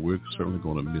program. So we're certainly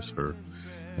going to miss her,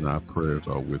 and our prayers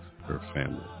are with her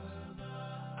family.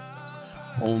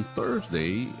 On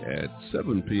Thursday at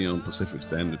 7 p.m. Pacific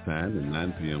Standard Time and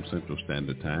 9 p.m. Central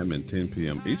Standard Time and 10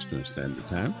 p.m. Eastern Standard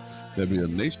Time, there'll be a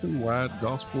nationwide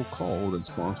gospel call that's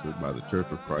sponsored by the Church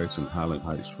of Christ in Highland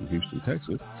Heights from Houston,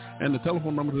 Texas. And the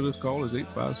telephone number to this call is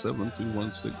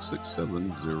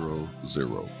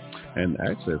 857-216-6700. And the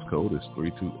access code is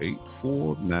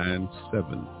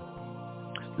 328497.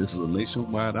 This is a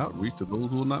nationwide outreach to those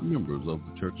who are not members of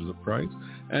the Churches of Christ,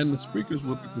 and the speakers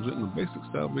will be presenting a basic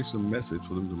salvation message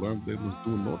for them to learn what they must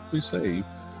do in order to be saved,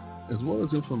 as well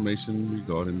as information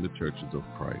regarding the Churches of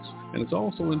Christ. And it's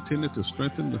also intended to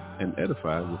strengthen and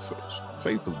edify the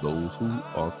faith of those who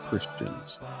are Christians.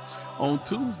 On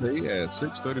Tuesday at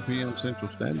 6:30 p.m. Central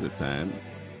Standard Time,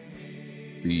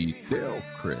 the Del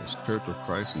Crest Church of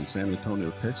Christ in San Antonio,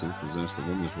 Texas presents the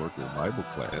Women's Worker Bible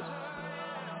class.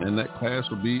 And that class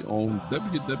will be on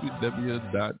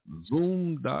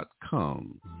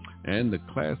www.zoom.com. And the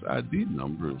class ID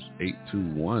number is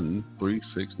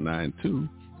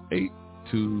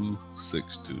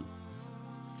 821-3692-8262.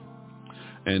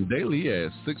 And daily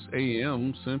at 6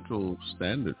 a.m. Central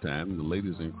Standard Time, the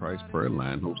Ladies in Christ prayer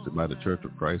line hosted by the Church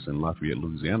of Christ in Lafayette,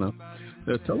 Louisiana.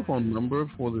 The telephone number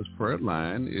for this prayer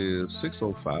line is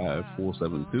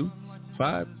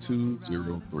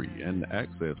 605-472-5203, and the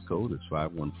access code is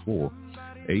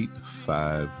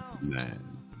 514859.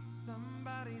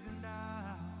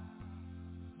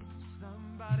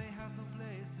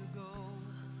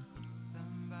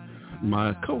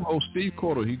 My co-host Steve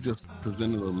Corder, he just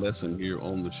presented a lesson here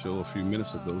on the show a few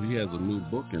minutes ago. He has a new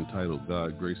book entitled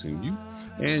God, Grace, and You,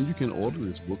 and you can order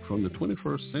this book from the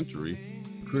 21st Century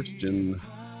Christian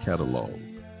Catalog.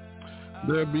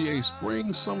 There'll be a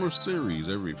spring-summer series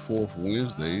every fourth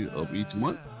Wednesday of each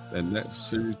month, and that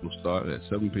series will start at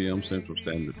 7 p.m. Central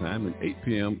Standard Time and 8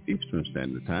 p.m. Eastern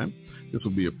Standard Time. This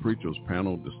will be a preacher's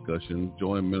panel discussion.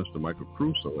 Join Minister Michael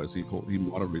Crusoe as he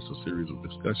moderates a series of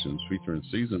discussions featuring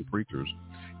seasoned preachers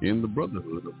in the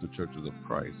brotherhood of the Churches of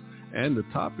Christ. And the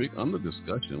topic under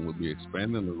discussion will be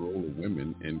expanding the role of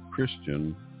women in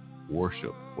Christian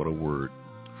worship. What a word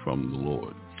from the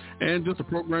Lord. And just a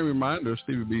program reminder,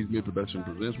 Stevie B's Media Production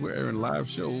presents. We're airing live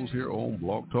shows here on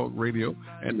Blog Talk Radio.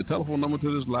 And the telephone number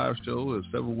to this live show is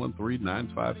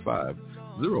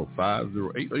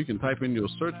 713-955-0508. Or you can type in your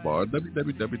search bar,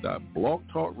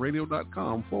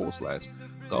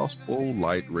 www.blogtalkradio.com/Gospel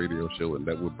Light Radio Show, and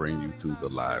that will bring you to the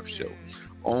live show.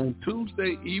 On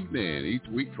Tuesday evening, each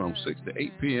week from 6 to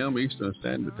 8 p.m. Eastern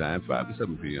Standard Time, 5 to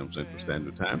 7 p.m. Central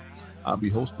Standard Time, I'll be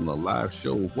hosting a live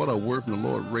show, What a Word from the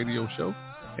Lord radio show.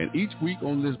 And each week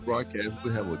on this broadcast,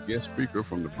 we have a guest speaker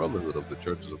from the Brotherhood of the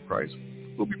Churches of Christ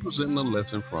who will be presenting a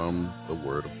lesson from the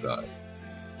Word of God.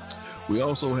 We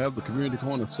also have the Community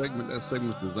Corner segment. That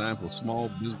segment is designed for small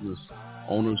business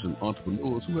owners and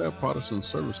entrepreneurs who have products and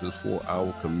services for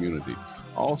our community.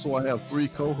 Also, I have three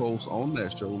co-hosts on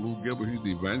that show. Lou Gilbert, he's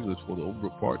the evangelist for the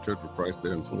Overbrook Park Church of Christ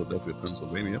there in Philadelphia,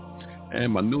 Pennsylvania.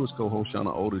 And my newest co-host,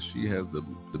 Shauna Otis, she has the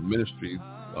ministry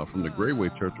from the Grayway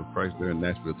Church of Christ there in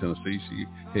Nashville, Tennessee. She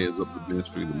heads up the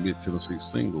ministry, the Mid-Tennessee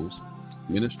Singles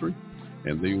Ministry.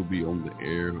 And they will be on the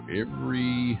air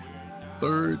every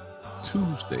third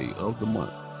Tuesday of the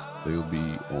month. They will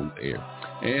be on the air.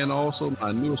 And also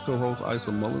my newest co-host,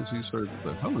 Isa Mullins, he serves at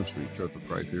the Helen Street Church of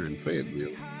Christ here in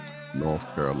Fayetteville, North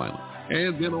Carolina.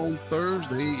 And then on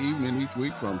Thursday evening each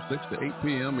week from 6 to 8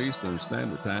 p.m. Eastern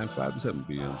Standard Time, 5 to 7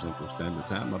 p.m. Central Standard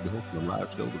Time, I'll be hosting a live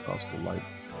show, the Gospel Light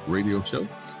Radio Show.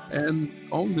 And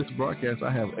on this broadcast,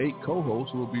 I have 8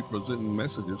 co-hosts who will be presenting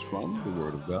messages from the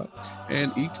Word of God.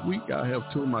 And each week, I have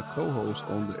 2 of my co-hosts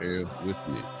on the air with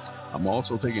me. I'm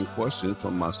also taking questions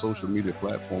from my social media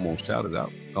platform on Shout It Out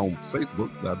on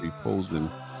Facebook that I'll be posing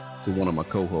to one of my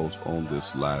co-hosts on this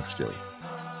live show.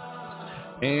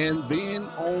 And then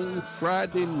on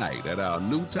Friday night at our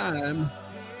new time,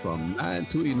 from 9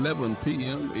 to 11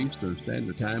 p.m. Eastern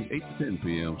Standard Time, 8 to 10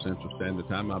 p.m. Central Standard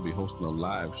Time. I'll be hosting a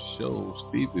live show,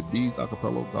 Stevie B's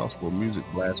Acapella Gospel Music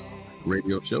Blast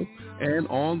radio show. And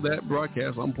on that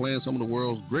broadcast, I'm playing some of the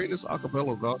world's greatest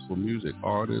acapella gospel music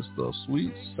artists, the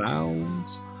sweet sounds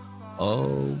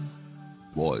of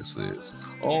voices.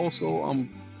 Also,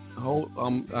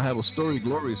 I have a Story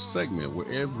Glory segment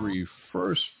where every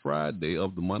first Friday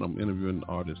of the month I'm interviewing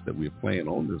artists that we're playing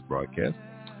on this broadcast.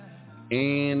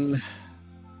 And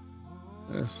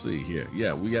let's see here.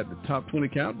 Yeah, we got the top 20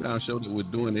 countdown show that we're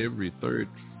doing every third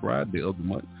Friday of the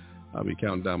month. I'll be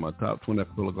counting down my top 20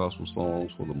 acapella gospel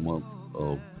songs for the month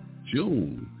of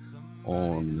June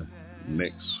on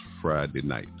next Friday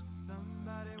night.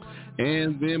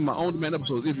 And then my on-demand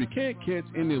episodes. If you can't catch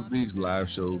any of these live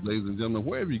shows, ladies and gentlemen,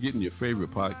 wherever you're getting your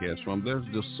favorite podcast from, there's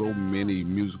just so many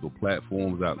musical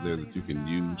platforms out there that you can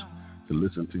use to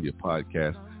listen to your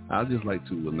podcast. I'd just like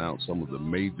to announce some of the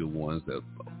major ones that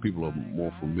people are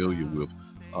more familiar with.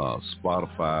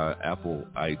 Spotify, Apple,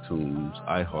 iTunes,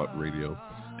 iHeartRadio,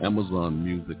 Amazon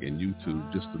Music, and YouTube,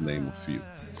 just to name a few.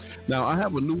 Now, I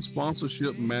have a new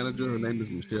sponsorship manager. Her name is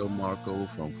Michelle Marco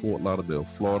from Fort Lauderdale,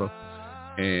 Florida.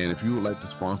 And if you would like to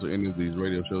sponsor any of these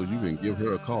radio shows, you can give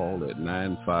her a call at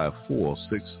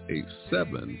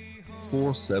 954-687-4705.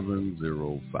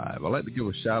 I'd like to give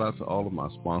a shout out to all of my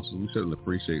sponsors. We certainly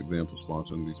appreciate them for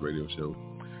sponsoring these radio shows.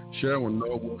 Sharon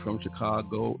Norwood from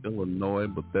Chicago, Illinois,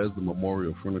 Bethesda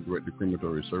Memorial Funeral Director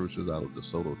Crematory Services out of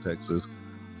DeSoto, Texas.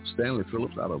 Stanley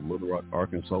Phillips out of Little Rock,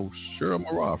 Arkansas. Cheryl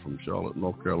Murrah from Charlotte,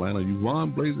 North Carolina.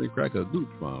 Yvonne Blazing Cracker Duke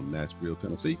from Nashville,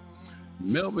 Tennessee.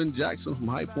 Melvin Jackson from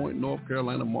High Point, North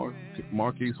Carolina.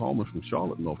 Marquise Hallman from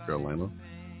Charlotte, North Carolina.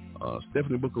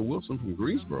 Stephanie Booker Wilson from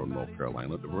Greensboro, North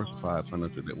Carolina. Diversified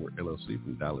Financial Network LLC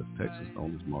from Dallas, Texas,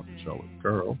 known as Market Charlotte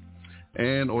Girl.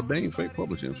 And Ordained Faith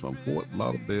Publishing from Fort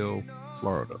Lauderdale,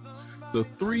 Florida. The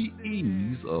 3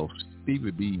 E's of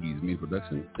Stevie B's Media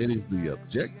Production. It is the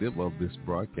objective of this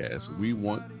broadcast. We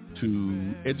want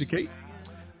to educate,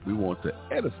 we want to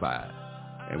edify,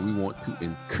 and we want to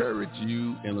encourage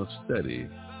you in a study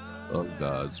of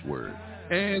God's Word.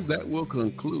 And that will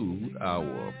conclude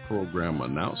our program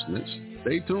announcements.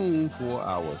 Stay tuned for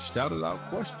our Shouted Out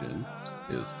question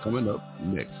is coming up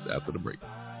next after the break.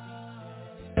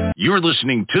 You're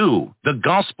listening to the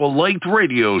Gospel Light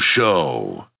Radio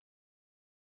Show.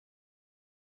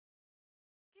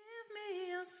 Give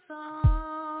me a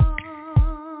song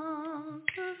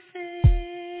to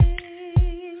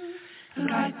sing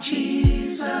like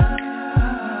Jesus.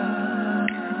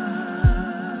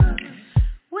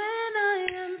 When I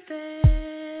am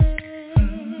face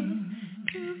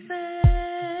to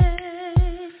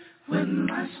face with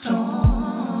my storm.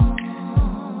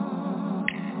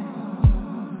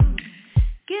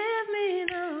 Give me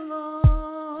the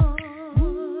voice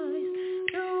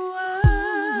to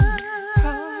work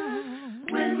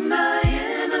when my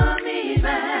enemies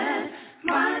at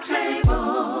my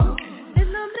table. In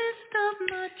the midst of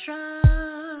my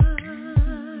trials,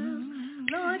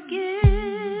 Lord,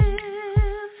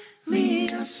 give me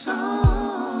a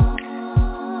song.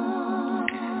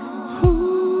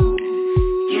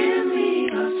 Give me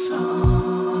a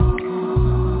song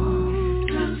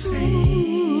to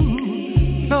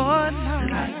sing. Lord,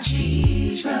 like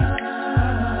Jesus,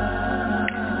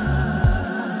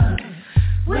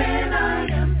 when I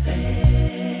am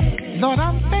faced, Lord,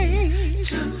 I'm face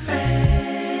to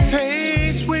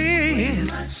face with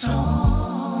my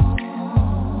soul.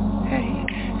 Hey,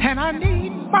 and I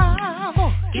need my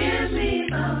voice. Give me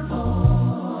my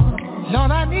voice.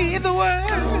 Lord, I need the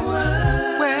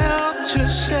word. Well, to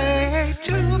say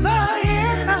to the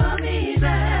enemies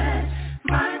at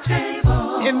my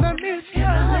table. In the midst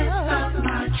of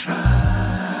my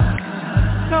trial,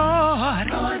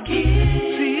 Lord,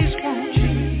 please won't you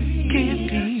give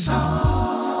me a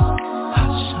song.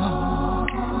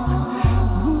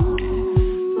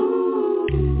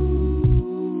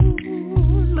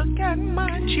 Ooh, look at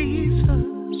my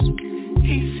Jesus,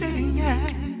 he's sitting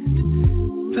at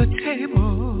the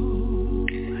table,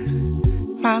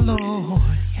 my Lord,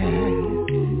 yeah.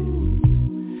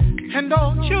 And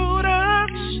old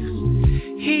Judas,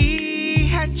 he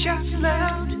had just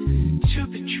left to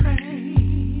betray.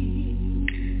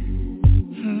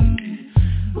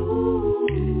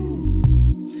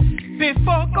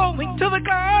 Before going to the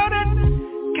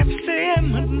garden,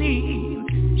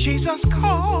 Gethsemane, Jesus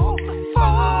called for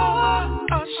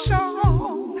a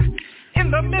song.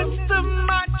 In the midst of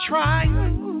my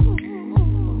trials,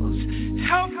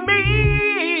 help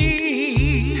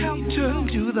me to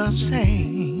do the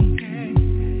same.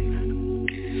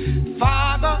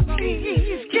 Father,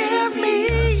 please give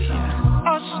me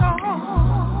a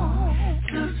song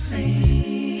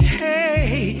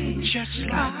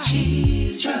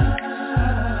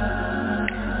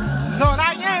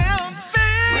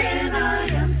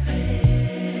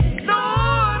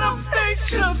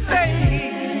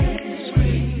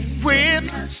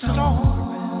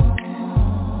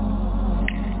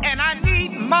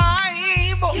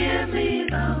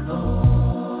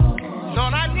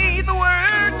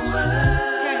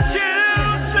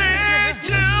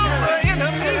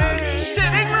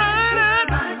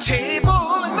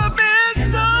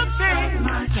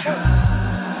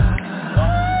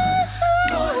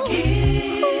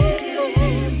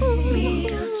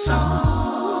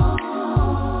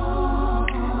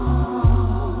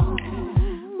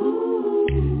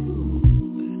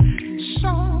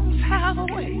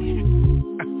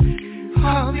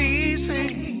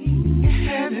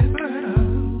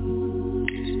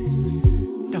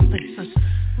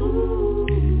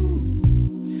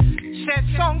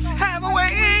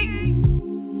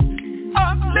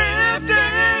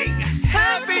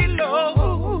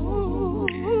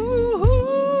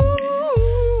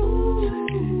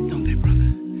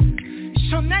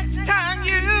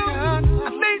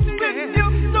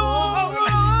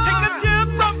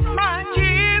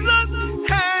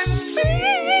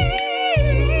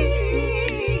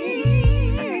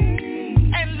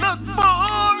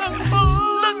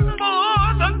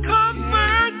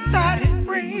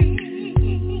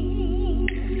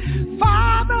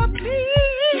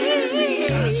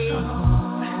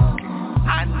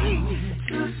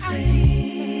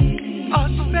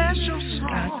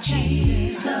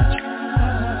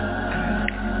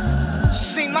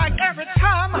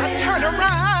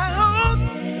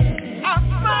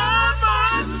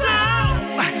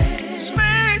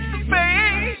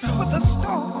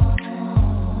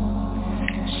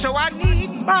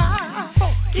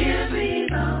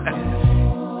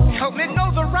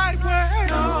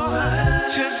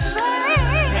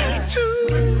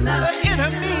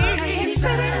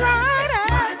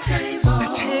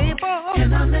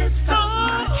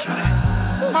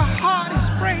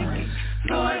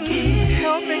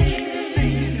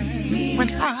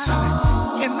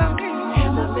right in the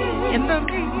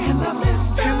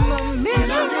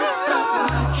middle.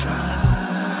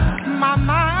 My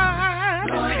mind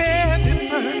is heavy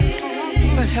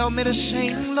burden, but help me to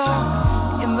sing,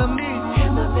 Lord, in the middle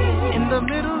of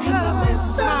my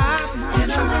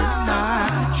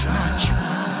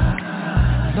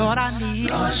Lord, I need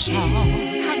a song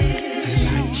like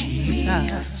Jesus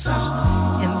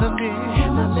in the middle,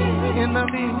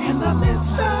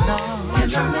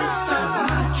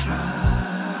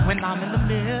 when I'm in the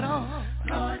middle.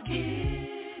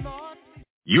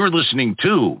 You're listening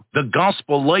to the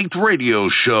Gospel Light Radio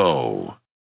Show.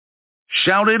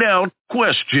 Shout it out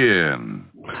question.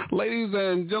 Ladies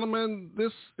and gentlemen,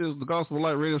 this is the Gospel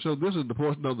Light Radio Show. This is the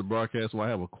portion of the broadcast where I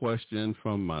have a question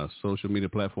from my social media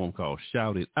platform called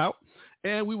Shout It Out.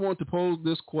 And we want to pose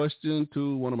this question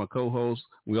to one of my co-hosts.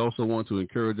 We also want to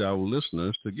encourage our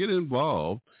listeners to get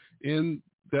involved in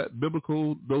those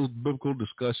biblical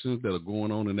discussions that are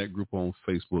going on in that group on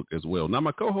Facebook as well. Now,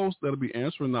 my co-host that'll be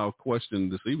answering our question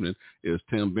this evening is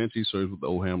Tim Bench. He serves with the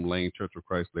Oldham Lane Church of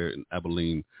Christ there in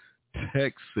Abilene,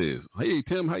 Texas. Hey,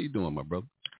 Tim, how you doing, my brother?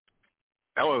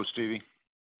 Hello, Stevie.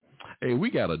 Hey, we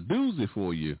got a doozy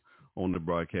for you on the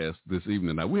broadcast this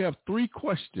evening. Now, we have 3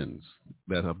 questions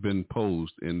that have been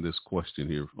posed in this question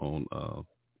here on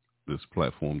this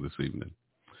platform this evening.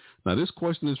 Now, this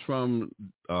question is from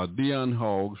Dion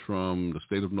Hoggs from the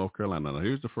state of North Carolina. Now,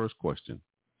 here's the first question.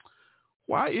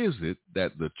 Why is it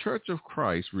that the Church of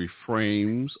Christ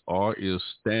refrains or is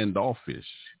standoffish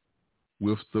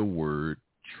with the word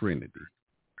Trinity?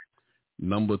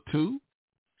 Number 2,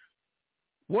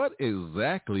 what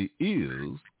exactly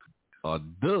is or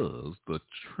does the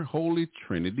Holy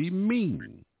Trinity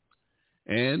mean?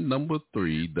 And number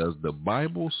 3, does the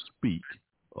Bible speak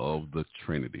of the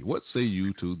Trinity? What say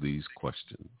you to these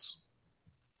questions?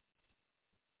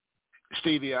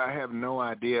 Stevie, I have no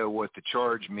idea what the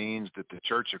charge means that the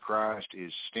Church of Christ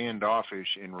is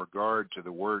standoffish in regard to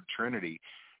the word Trinity.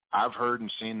 I've heard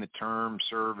and seen the term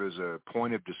serve as a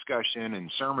point of discussion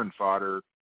and sermon fodder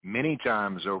many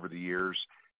times over the years,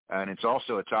 and it's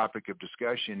also a topic of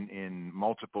discussion in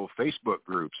multiple Facebook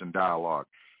groups and dialogue.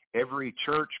 Every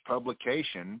church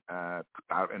publication,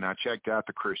 and I checked out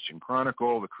the Christian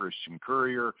Chronicle, the Christian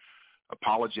Courier,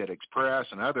 Apologetics Press,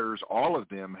 and others, all of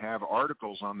them have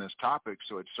articles on this topic,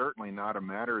 so it's certainly not a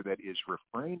matter that is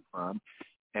refrained from.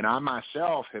 And I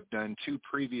myself have done 2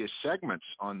 previous segments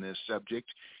on this subject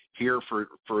here for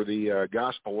the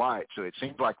Gospel Light, so it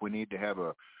seems like we need to have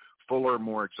a fuller,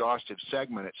 more exhaustive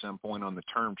segment at some point on the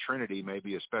term Trinity,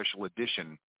 maybe a special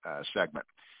edition segment.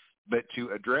 But to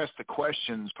address the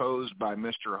questions posed by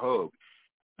Mr. Hogue,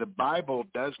 the Bible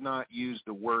does not use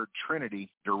the word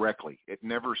Trinity directly. It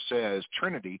never says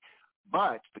Trinity,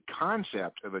 but the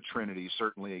concept of a Trinity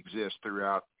certainly exists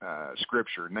throughout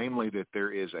Scripture, namely that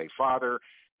there is a Father,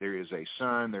 there is a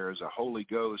Son, there is a Holy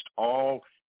Ghost, all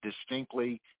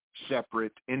distinctly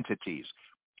separate entities.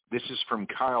 This is from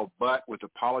Kyle Butt with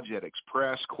Apologetics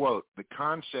Press. Quote, the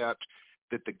concept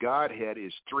that the Godhead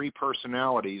is 3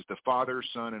 personalities, the Father,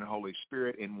 Son, and Holy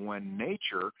Spirit in one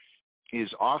nature,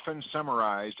 is often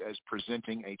summarized as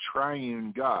presenting a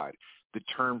triune God. The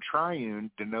term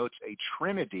triune denotes a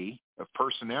trinity of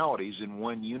personalities in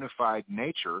one unified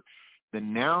nature. The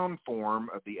noun form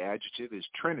of the adjective is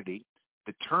Trinity.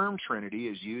 The term Trinity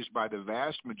is used by the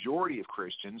vast majority of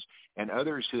Christians and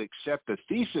others who accept the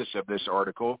thesis of this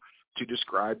article to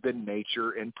describe the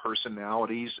nature and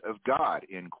personalities of God,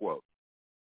 end quote.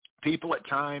 People at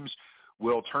times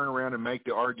will turn around and make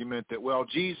the argument that, well,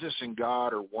 Jesus and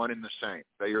God are one and the same.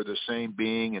 They are the same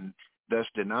being, and thus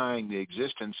denying the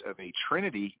existence of a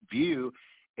Trinity view.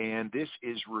 And this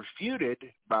is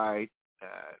refuted by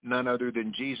none other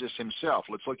than Jesus himself.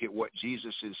 Let's look at what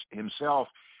Jesus himself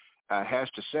has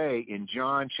to say in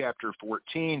John chapter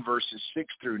 14, verses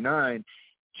 6 through 9.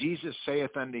 Jesus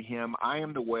saith unto him, I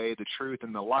am the way, the truth,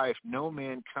 and the life. No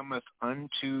man cometh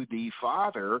unto the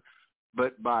Father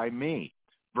but by me.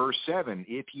 Verse 7,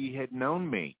 if ye had known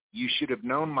me, you should have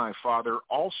known my Father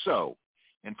also.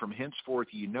 And from henceforth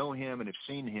ye know him and have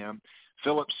seen him.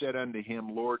 Philip said unto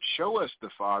him, Lord, show us the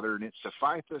Father, and it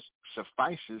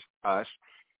suffices us.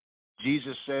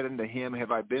 Jesus said unto him,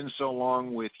 have I been so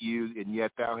long with you, and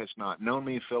yet thou hast not known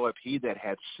me, Philip? He that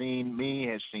hath seen me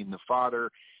has seen the Father.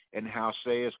 And how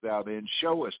sayest thou then,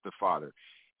 show us the Father?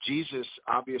 Jesus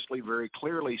obviously very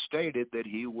clearly stated that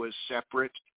he was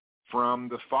separate from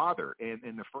the Father. And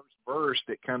in the first verse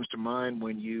that comes to mind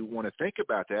when you want to think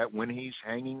about that, when he's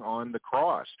hanging on the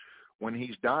cross, when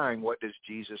he's dying, what does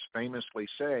Jesus famously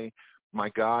say? My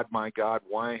God,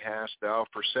 why hast thou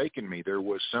forsaken me? There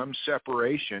was some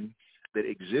separation that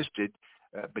existed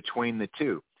between the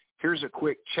two. Here's a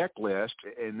quick checklist,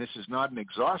 and this is not an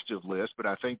exhaustive list, but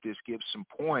I think this gives some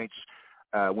points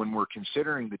when we're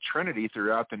considering the Trinity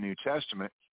throughout the New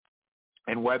Testament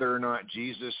and whether or not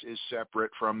Jesus is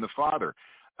separate from the Father.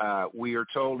 We are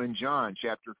told in John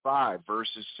chapter 5,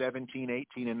 verses 17,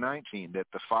 18, and 19 that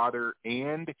the Father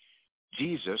and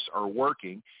Jesus are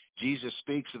working. Jesus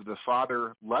speaks of the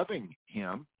Father loving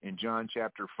him in John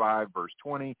chapter 5, verse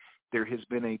 20. There has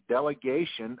been a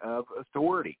delegation of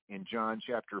authority in John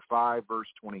chapter 5, verse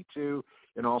 22,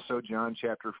 and also John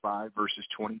chapter 5, verses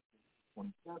 20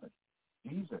 and 27.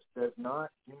 Jesus does not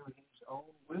do his own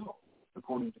will,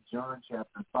 according to John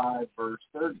chapter 5, verse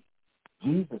 30.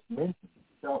 Jesus mentions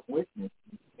self-witness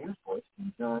in his place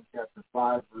in John chapter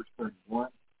 5, verse 31,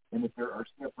 and that there are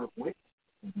separate witnesses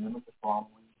in him in the following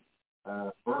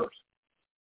verse.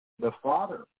 The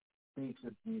Father speaks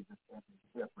of Jesus as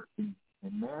a separate being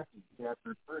in Matthew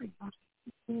chapter 3, verses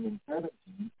 16 and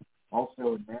 17.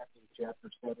 Also in Matthew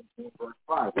chapter 17, verse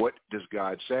 5. What does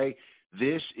God say?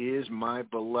 This is my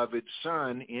beloved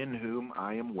Son in whom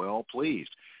I am well pleased.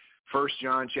 1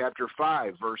 John chapter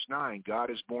 5, verse 9. God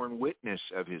has borne witness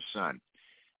of his Son.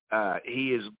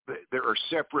 There are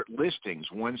separate listings,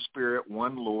 one Spirit,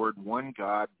 one Lord, one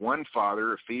God, one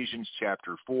Father, Ephesians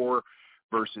chapter 4,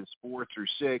 verses 4 through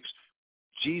 6.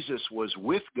 Jesus was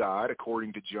with God,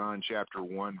 according to John chapter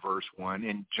 1, verse 1,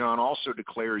 and John also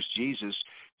declares Jesus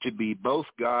to be both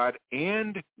God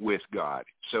and with God.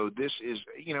 So this is,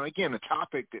 again, a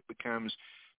topic that becomes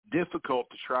difficult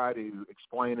to try to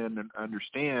explain and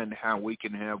understand how we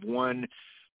can have one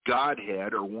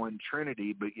Godhead or one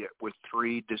Trinity, but yet with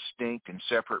three distinct and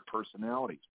separate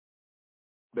personalities.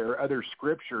 There are other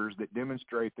scriptures that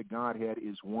demonstrate the Godhead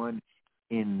is one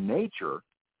in nature.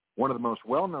 One of the most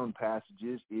well-known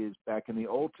passages is back in the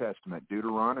Old Testament,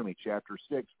 Deuteronomy chapter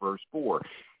 6, verse 4.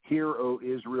 Hear, O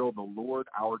Israel, the Lord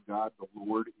our God, the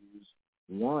Lord is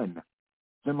one.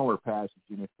 Similar passage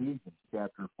in Ephesians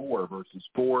chapter 4, verses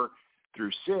 4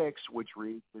 through 6, which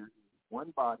reads, there is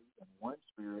one body and one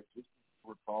Spirit, just as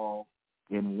we're called,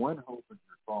 in one hope of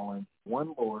your calling,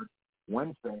 one Lord,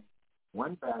 one faith,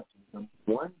 one baptism,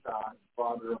 one God and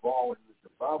Father of all, who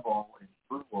is above all and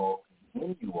through all and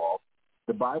in you all.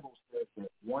 The Bible says that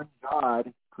one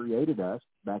God created us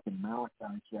back in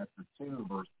Malachi chapter 2,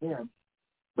 verse 10,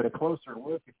 but a closer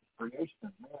look at the creation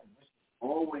of man, this has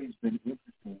always been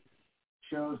interesting,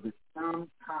 shows that some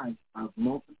kind of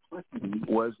multiplicity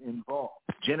was involved.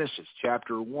 Genesis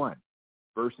chapter 1,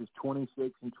 verses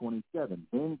 26 and 27.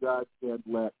 Then God said,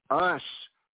 let us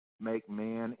make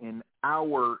man in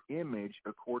our image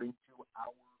according to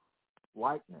our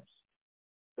likeness.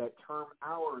 That term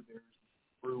our, there's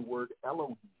the Hebrew word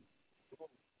Elohim.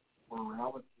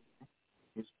 Plurality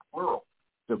is plural.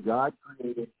 So God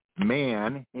created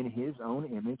man in his own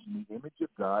image, in the image of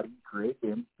God. He created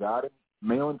them, God and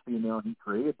male and female, he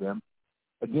created them.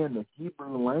 Again, the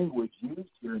Hebrew language used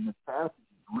here in this passage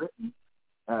is written,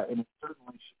 and it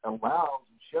certainly allows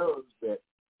and shows that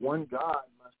one God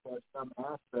must have some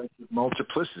aspect of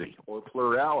multiplicity or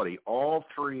plurality. All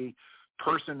three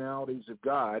personalities of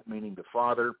God, meaning the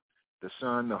Father, the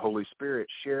Son, the Holy Spirit,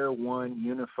 share one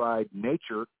unified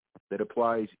nature that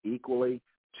applies equally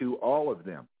to all of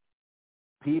them.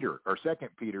 2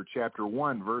 Peter chapter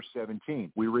 1, verse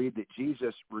 17, we read that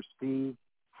Jesus received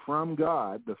from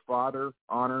God the Father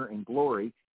honor and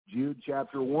glory. Jude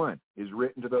chapter 1 is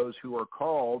written to those who are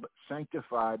called,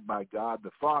 sanctified by God the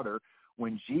Father,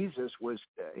 when Jesus was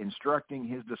instructing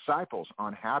his disciples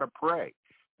on how to pray.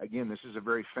 Again, this is a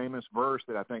very famous verse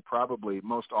that I think probably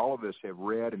most all of us have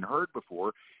read and heard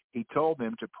before. He told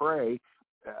them to pray,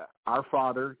 our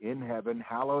Father in heaven,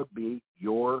 hallowed be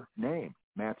your name.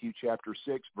 Matthew chapter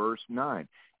 6, verse 9.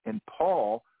 And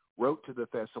Paul wrote to the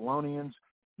Thessalonians,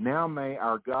 now may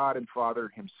our God and Father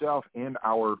himself and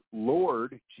our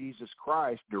Lord Jesus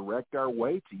Christ direct our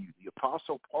way to you. The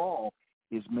Apostle Paul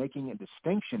is making a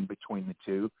distinction between the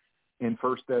two in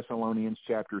 1 Thessalonians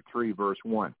chapter 3, verse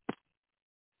 1.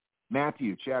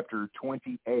 Matthew chapter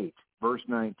 28, verse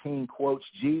 19 quotes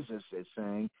Jesus as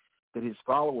saying that his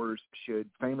followers should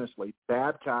famously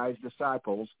baptize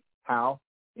disciples. How?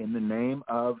 In the name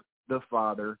of the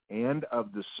Father and of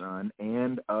the Son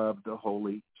and of the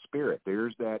Holy Spirit.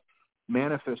 There's that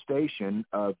manifestation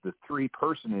of the three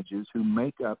personages who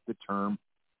make up the term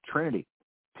Trinity.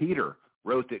 Peter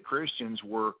wrote that Christians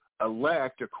were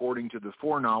elect according to the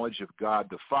foreknowledge of God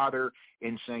the Father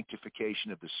in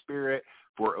sanctification of the Spirit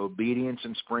for obedience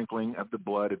and sprinkling of the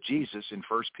blood of Jesus in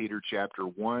 1 Peter chapter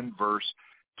 1, verse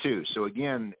 2. So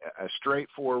again, a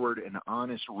straightforward and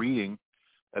honest reading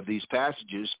of these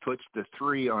passages puts the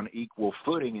three on equal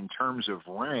footing in terms of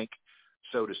rank,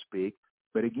 so to speak.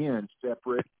 but again,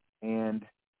 separate and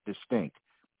distinct.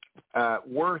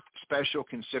 Worth special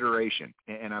consideration,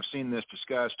 and I've seen this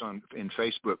discussed in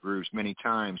Facebook groups many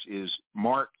times, is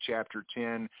Mark chapter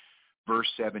 10,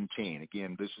 verse 17.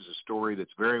 Again, this is a story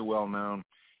that's very well known.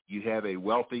 You have a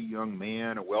wealthy young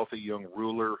man, a wealthy young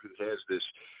ruler who has this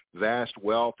vast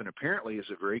wealth and apparently is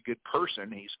a very good person.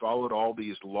 He's followed all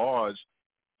these laws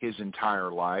his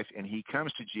entire life, and he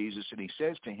comes to Jesus and he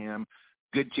says to him,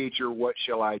 "Good teacher, what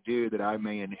shall I do that I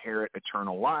may inherit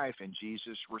eternal life?" And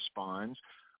Jesus responds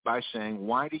by saying,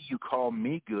 "Why do you call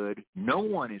me good? No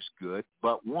one is good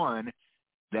but one,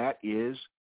 that is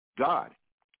God."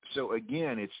 So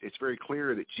again, it's very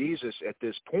clear that Jesus at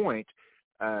this point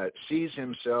sees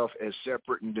himself as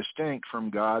separate and distinct from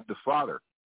God the Father.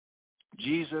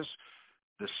 Jesus,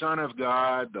 the Son of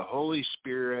God, the Holy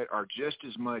Spirit are just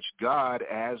as much God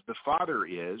as the Father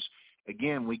is.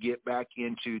 Again, we get back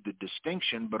into the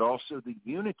distinction, but also the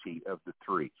unity of the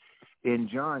three. In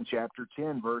John chapter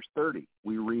 10, verse 30,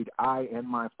 we read, "I and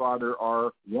my Father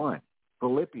are one."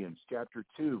 Philippians chapter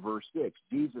 2, verse 6,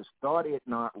 Jesus thought it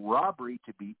not robbery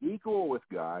to be equal with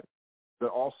God, but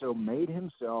also made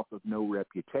himself of no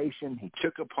reputation. He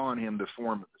took upon him the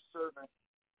form of a servant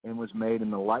and was made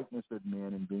in the likeness of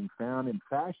men, and being found in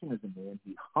fashion as a man,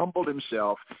 he humbled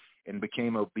himself and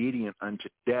became obedient unto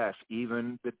death,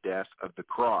 even the death of the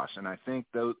cross. And I think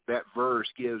that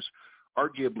verse gives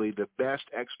arguably the best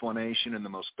explanation and the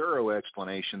most thorough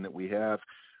explanation that we have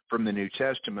from the New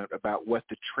Testament about what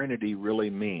the Trinity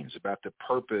really means, about the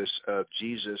purpose of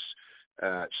Jesus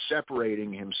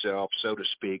separating himself, so to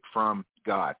speak, from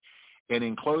God. And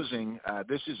in closing,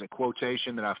 this is a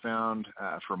quotation that I found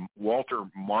from Walter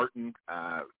Martin,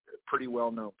 a pretty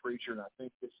well-known preacher, and I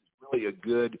think this is really a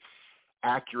good,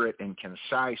 accurate, and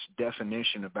concise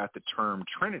definition about the term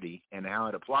Trinity and how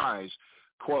it applies.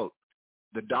 Quote,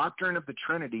 "The doctrine of the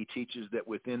Trinity teaches that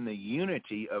within the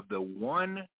unity of the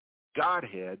one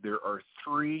Godhead, there are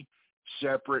three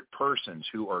separate persons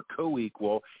who are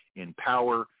co-equal in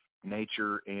power,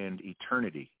 nature, and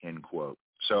eternity," end quote.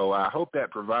 So I hope that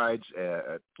provides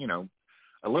a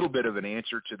little bit of an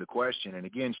answer to the question. And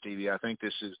again, Stevie, I think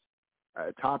this is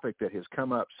a topic that has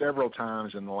come up several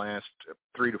times in the last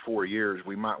 3 to 4 years.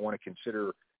 We might want to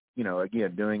consider,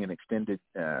 again, doing an extended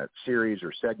series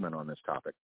or segment on this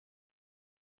topic.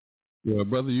 Well,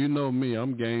 brother, you know me.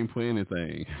 I'm game for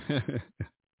anything.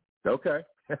 Okay.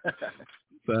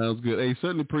 Sounds good. Hey,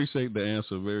 certainly appreciate the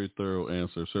answer. Very thorough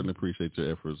answer. Certainly appreciate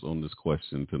your efforts on this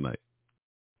question tonight.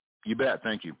 You bet.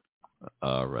 Thank you.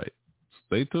 All right.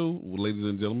 Stay tuned, ladies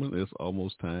and gentlemen. It's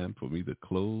almost time for me to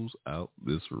close out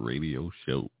this radio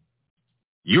show.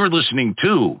 You're listening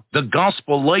to the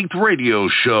Gospel Light Radio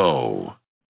Show.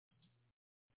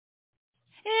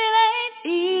 It ain't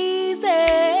easy.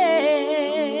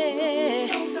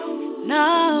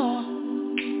 No.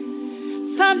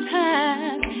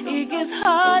 Sometimes it gets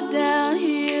hard down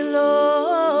here,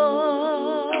 Lord.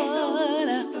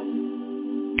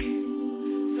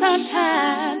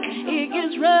 Sometimes it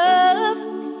gets rough,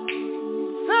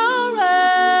 so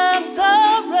rough, so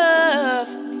rough.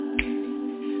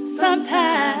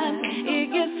 Sometimes it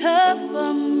gets tough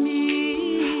for me.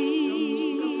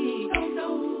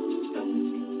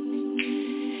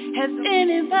 Has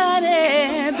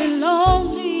anybody been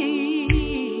lonely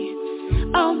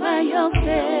all by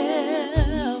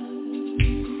yourself?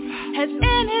 Has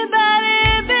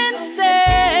anybody been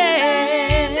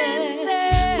sad,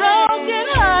 broken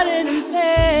hearted and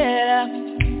sad?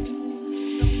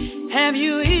 Have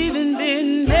you even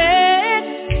been mad?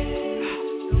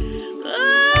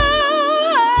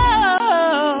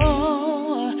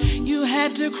 Oh, you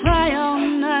had to cry all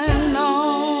night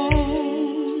long.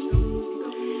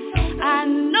 I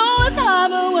know it's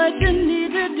hard, but what you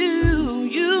need to do,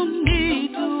 you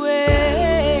need to wait.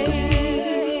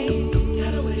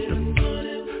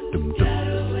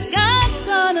 God's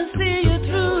gonna see you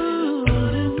through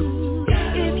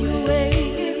if you wait.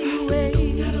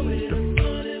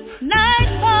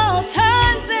 Nightfall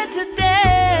turns into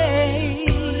day.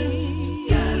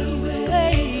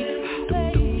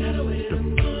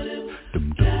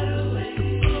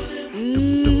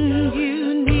 You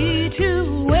need to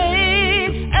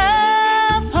wait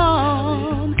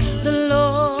upon the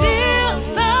Lord. Till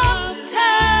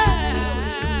sometimes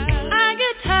I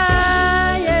get tired.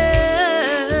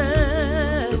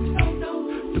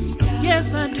 Yes,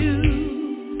 I do.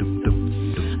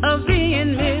 Of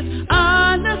being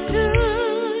misunderstood.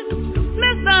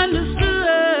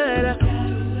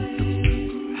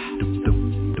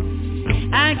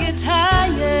 I get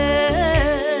tired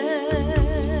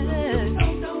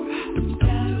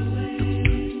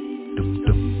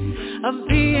of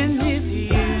being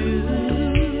misused.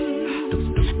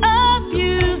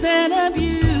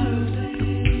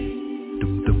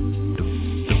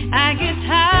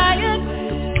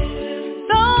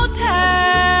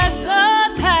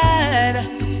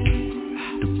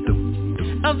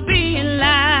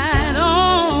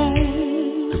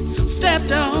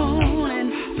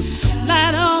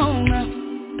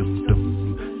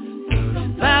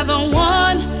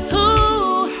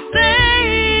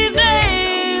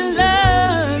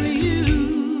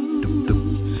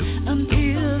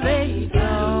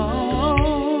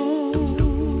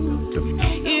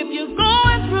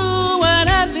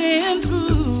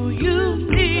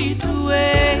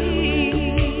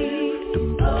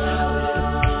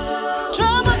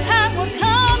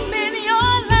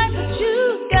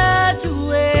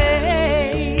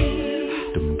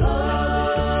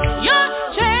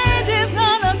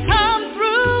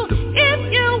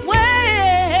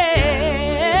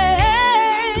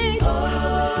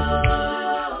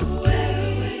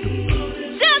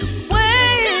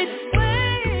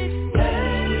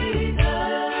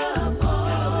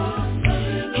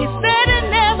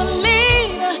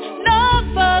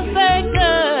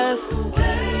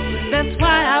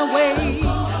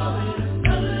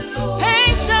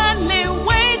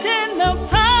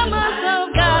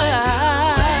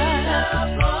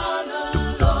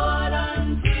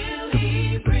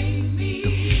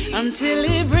 till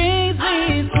He brings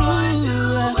me through.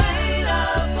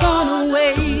 Gonna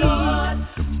wait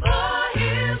for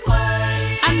His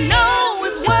word. I know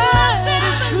His word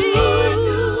is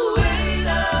true.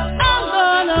 I'm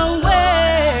gonna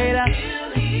wait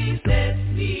till He sets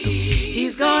me.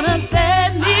 He's gonna set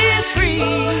me free.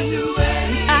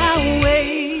 I'll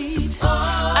wait.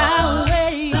 I'll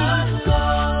wait.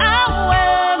 I'll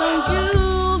wait on You,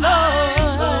 Lord.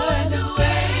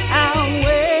 I'll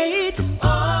wait.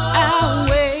 I'll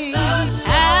wait.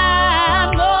 I'm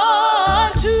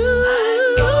going to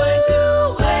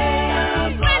wait.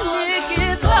 When it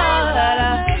gets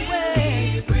hard,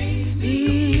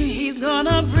 He's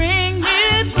gonna bring me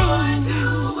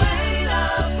through.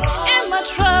 In my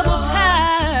troubled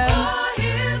time,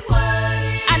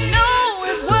 I know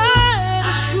His word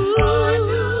is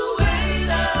true.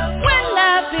 When I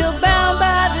feel bound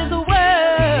by this world,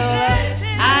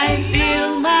 I feel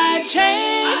my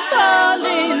chains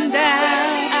falling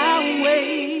down. I'll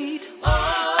wait.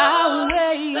 I'll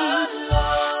wait.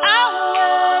 I'll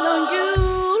wait on You,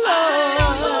 Lord.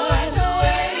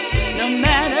 No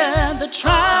matter the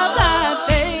trials I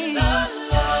face,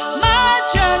 my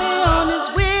journey on this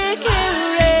wicked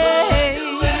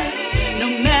race, no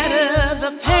matter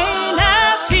the pain I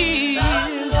feel,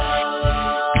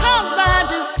 caused by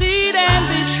deceit and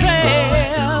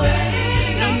betrayal,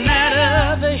 no matter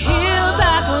the hills I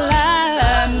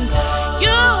climb,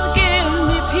 You'll give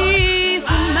me peace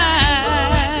of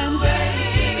mind.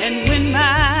 And when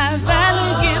my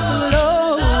valley gets low,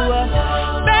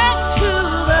 back to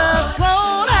the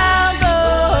throne I'll go.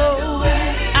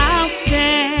 I'll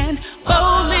stand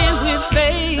boldly with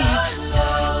faith.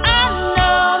 I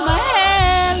know my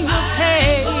hand will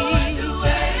pay.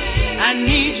 I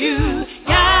need You,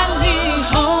 guide me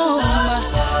home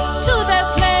to that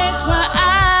place where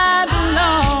I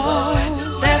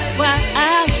belong. That's why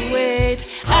I'll wait.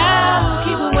 I'll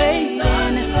keep waiting.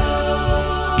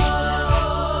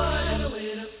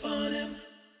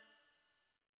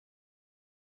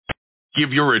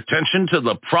 Give your attention to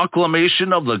the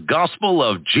proclamation of the gospel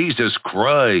of Jesus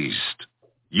Christ.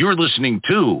 You're listening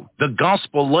to the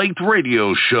Gospel Light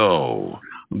Radio Show.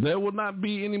 There will not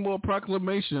be any more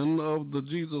proclamation of the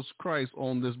Jesus Christ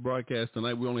on this broadcast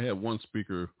tonight. We only have one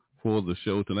speaker for the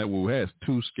show tonight. We had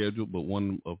two scheduled, but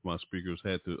one of my speakers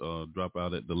had to drop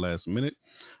out at the last minute.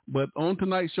 But on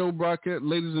tonight's show broadcast,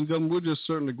 ladies and gentlemen, we're just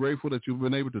certainly grateful that you've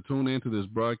been able to tune into this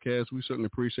broadcast. We certainly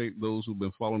appreciate those who've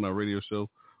been following our radio show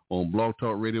on Blog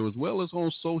Talk Radio as well as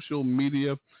on social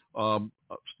media.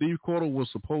 Steve Cordell was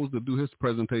supposed to do his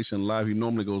presentation live. He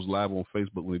normally goes live on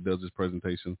Facebook when he does his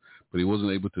presentation, but he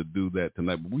wasn't able to do that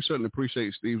tonight. But we certainly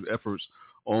appreciate Steve's efforts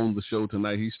on the show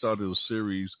tonight. He started a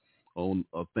series on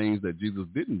things that Jesus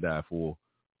didn't die for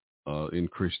in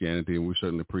Christianity, and we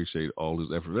certainly appreciate all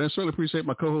his efforts. And I certainly appreciate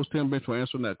my co-host Tim Bench for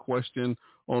answering that question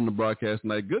on the broadcast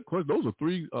tonight. Good question. Those are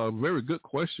three very good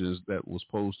questions that was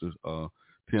posed to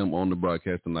Tim on the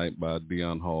broadcast tonight by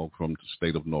Dion Hogg from the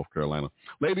state of North Carolina.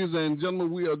 Ladies and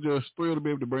gentlemen, we are just thrilled to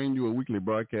be able to bring you a weekly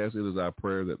broadcast. It is our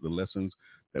prayer that the lessons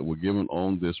that were given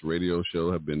on this radio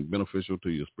show have been beneficial to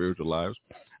your spiritual lives.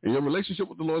 And your relationship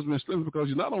with the Lord has been strengthened because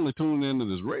you're not only tuning into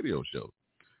this radio show,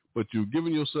 but you've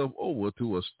given yourself over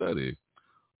to a study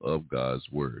of God's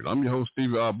Word. I'm your host,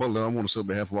 Stevie R. Butler. I want to say on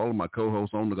behalf of all of my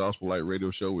co-hosts on the Gospel Light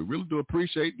Radio Show, we really do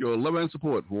appreciate your love and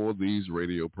support for these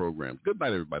radio programs. Good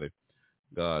night, everybody.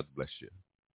 God bless you.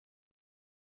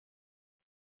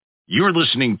 You're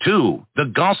listening to the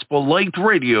Gospel Light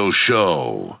Radio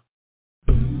Show.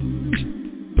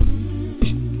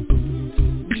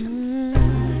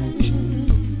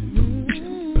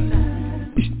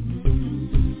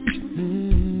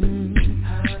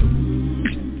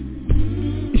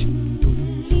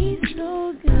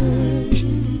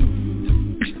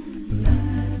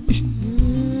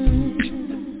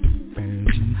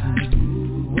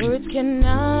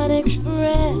 Cannot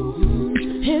express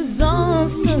His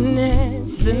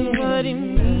awesomeness and what He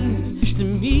means to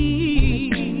me.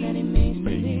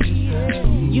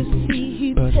 You see,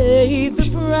 He paid the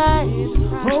price.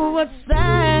 Oh, what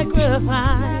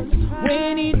sacrifice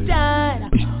when He died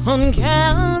on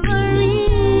Calvary.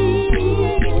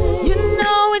 You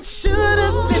know it should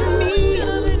have been me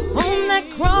on that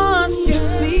cross, you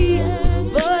see,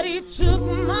 but He took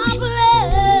my place.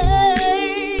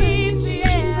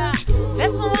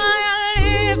 That's why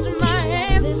I lift my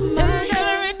hands, and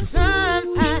every time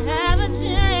I have a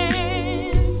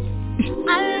chance,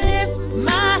 I lift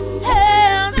my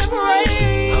hands and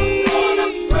praise. I'm gonna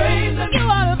praise Him. You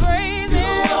ought to praise Him.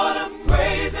 You ought to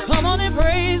praise Him. Come on and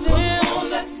praise Him. Come on,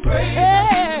 let's praise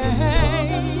Him.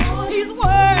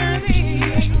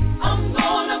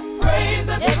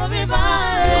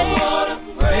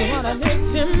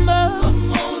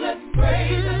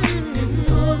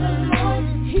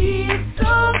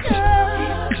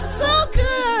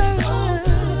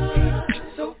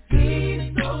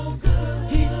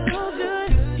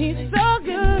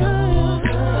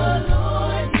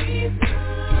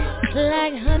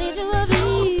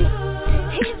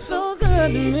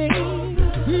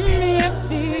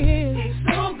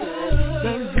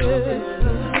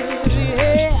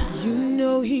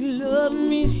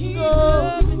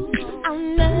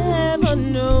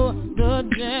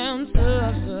 down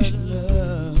such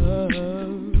love.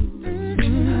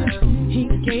 He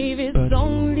gave his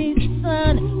only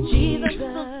son, Jesus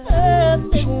the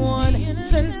perfect one,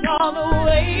 sent all the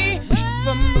way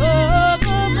from above.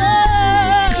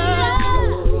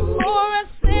 For a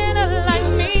sinner like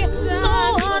me, so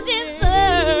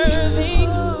undeserving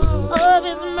of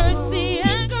his mercy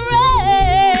and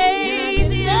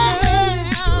grace.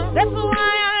 That's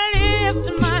why I lift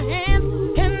my hands,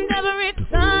 and every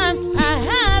time I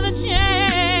have a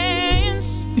chance,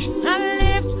 I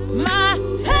lift my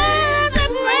hands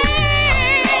and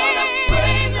praise.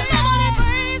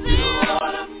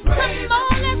 Come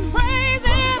on, let's praise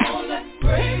Him.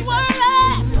 He's worthy.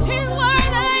 He's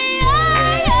worthy.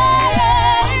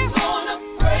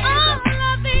 All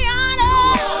of the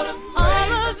honor,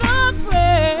 all of the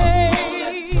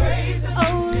praise.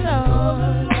 Oh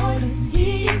Lord, He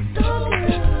is so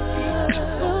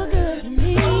good to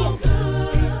me.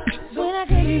 When I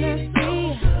cannot see,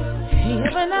 He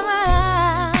opened up my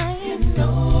eyes. He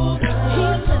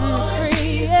set me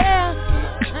free, yeah.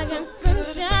 I got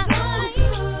sunshine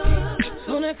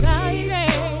on a cloudy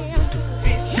day.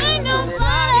 Ain't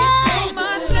nobody take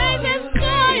my chances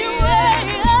fly away.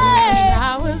 I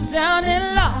was down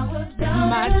and lost,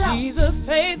 my Jesus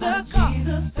paid the cost. He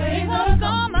washed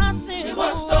all my sins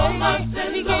away.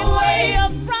 He gave way a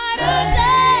brighter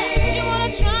day. You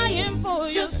wanna triumph for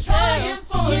your triumph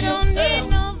for you don't need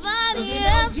nobody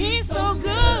else. He's so good,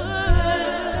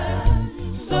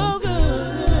 so good.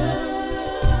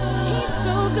 He's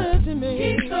so good to me.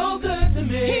 He's so good to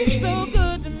me. He's so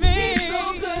good to me. He's so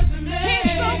good to me.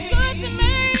 He's so good to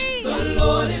me. The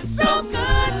Lord is so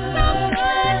good, so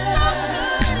good, so good.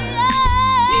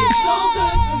 He's so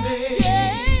good to me.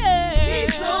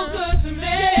 He's so good to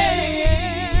me.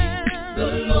 The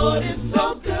Lord is so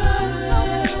good.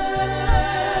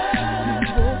 He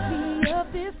woke me up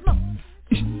this morning,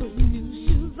 put new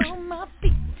shoes on my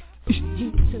feet. He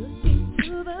took me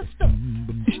to the store,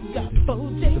 got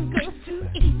Bojangles to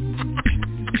eat.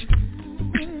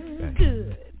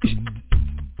 Good.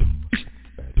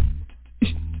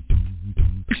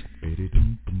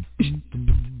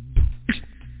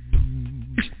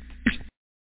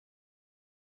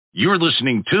 You're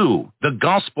listening to the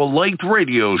Gospel Light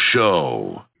Radio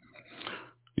Show.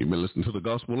 You've been listening to the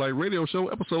Gospel Light Radio Show,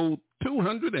 episode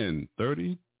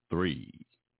 233.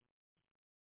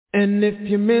 And if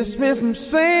you miss me from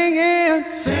singing,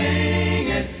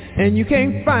 and you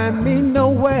can't find me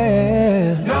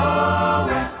nowhere,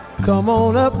 come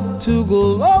on up to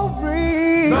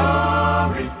glory.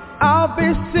 I'll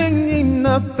be singing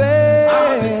up there.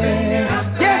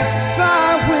 Yes,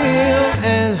 I will,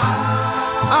 and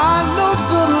I know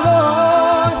the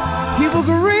Lord, He will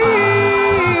greet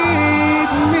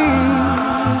me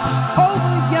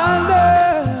over yonder,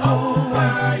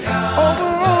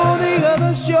 over on the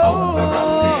other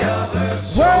shore,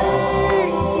 way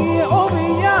over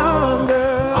yonder,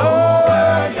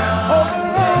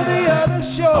 over on the other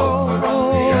shore.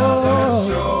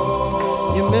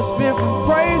 You miss me from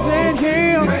praising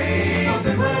Him,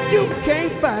 you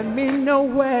can't find me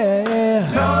nowhere.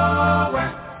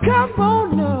 Come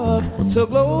on up to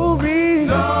glory.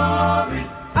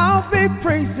 I'll be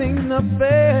praising up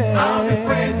there.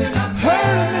 Heard a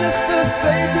minister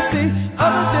say to the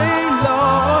other day,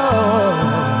 Lord,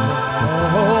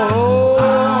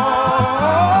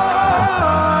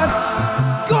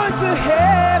 going to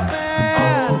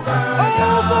heaven,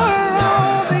 over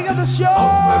on the other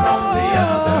shore,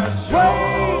 way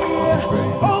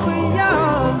over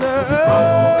yonder,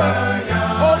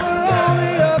 over on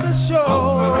the other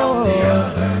shore.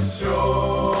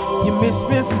 You miss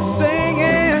me from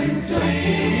singing.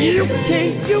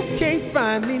 You can't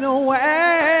find me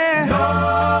nowhere.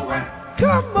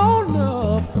 Come on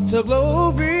up to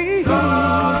glory.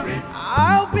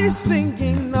 I'll be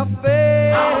singing up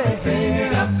there.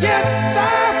 Yes, I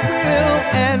will,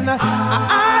 and I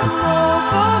know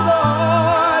the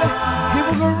Lord, He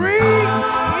will greet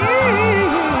me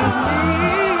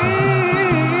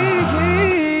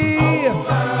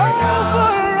over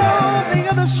on the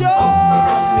other shore,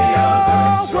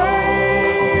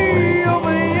 way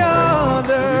over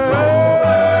yonder,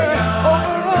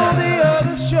 over on the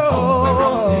other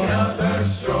shore.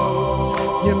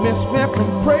 You miss me from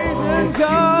praising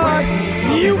God.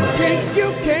 You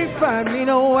can't find me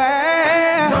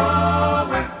nowhere.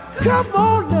 Come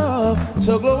on up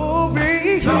to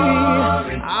glory.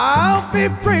 I'll be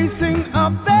praising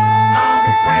up there.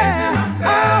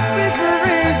 I'll be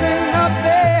praising up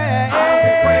there.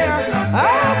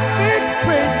 I'll be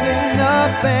praising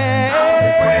up there.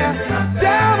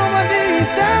 Down on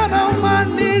my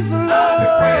knees, Lord.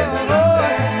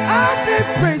 I'll be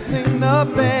praising up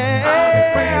there.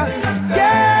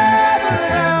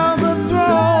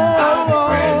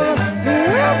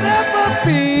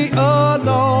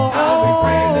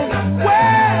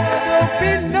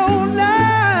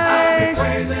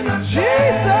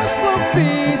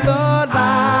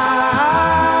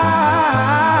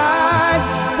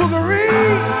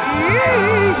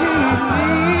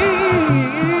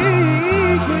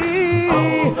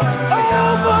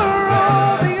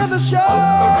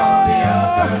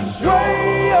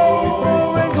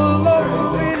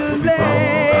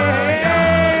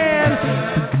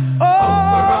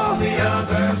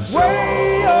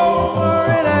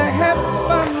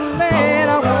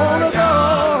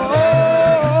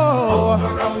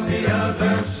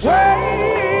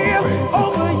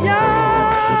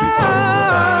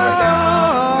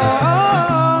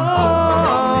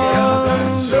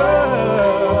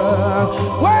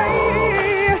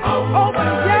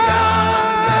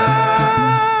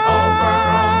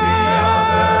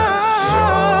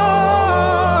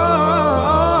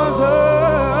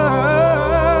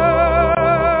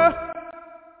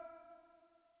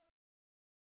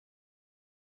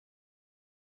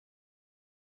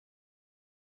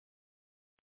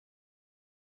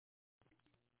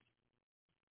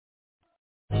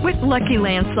 With Lucky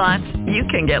Land Slots, you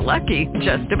can get lucky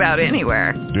just about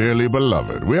anywhere. Dearly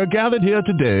beloved, we are gathered here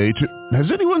today to...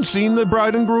 Has anyone seen the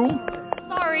bride and groom?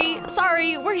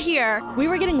 Sorry, we're here. We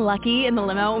were getting lucky in the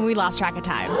limo and we lost track of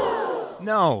time.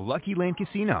 No, Lucky Land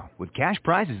Casino, with cash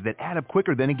prizes that add up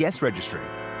quicker than a guest registry.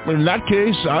 In that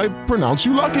case, I pronounce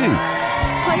you lucky.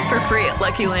 Play for free at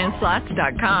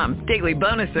LuckyLandSlots.com. Daily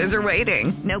bonuses are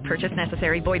waiting. No purchase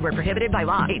necessary. Void where prohibited by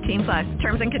law. 18+.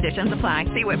 Terms and conditions apply.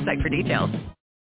 See website for details.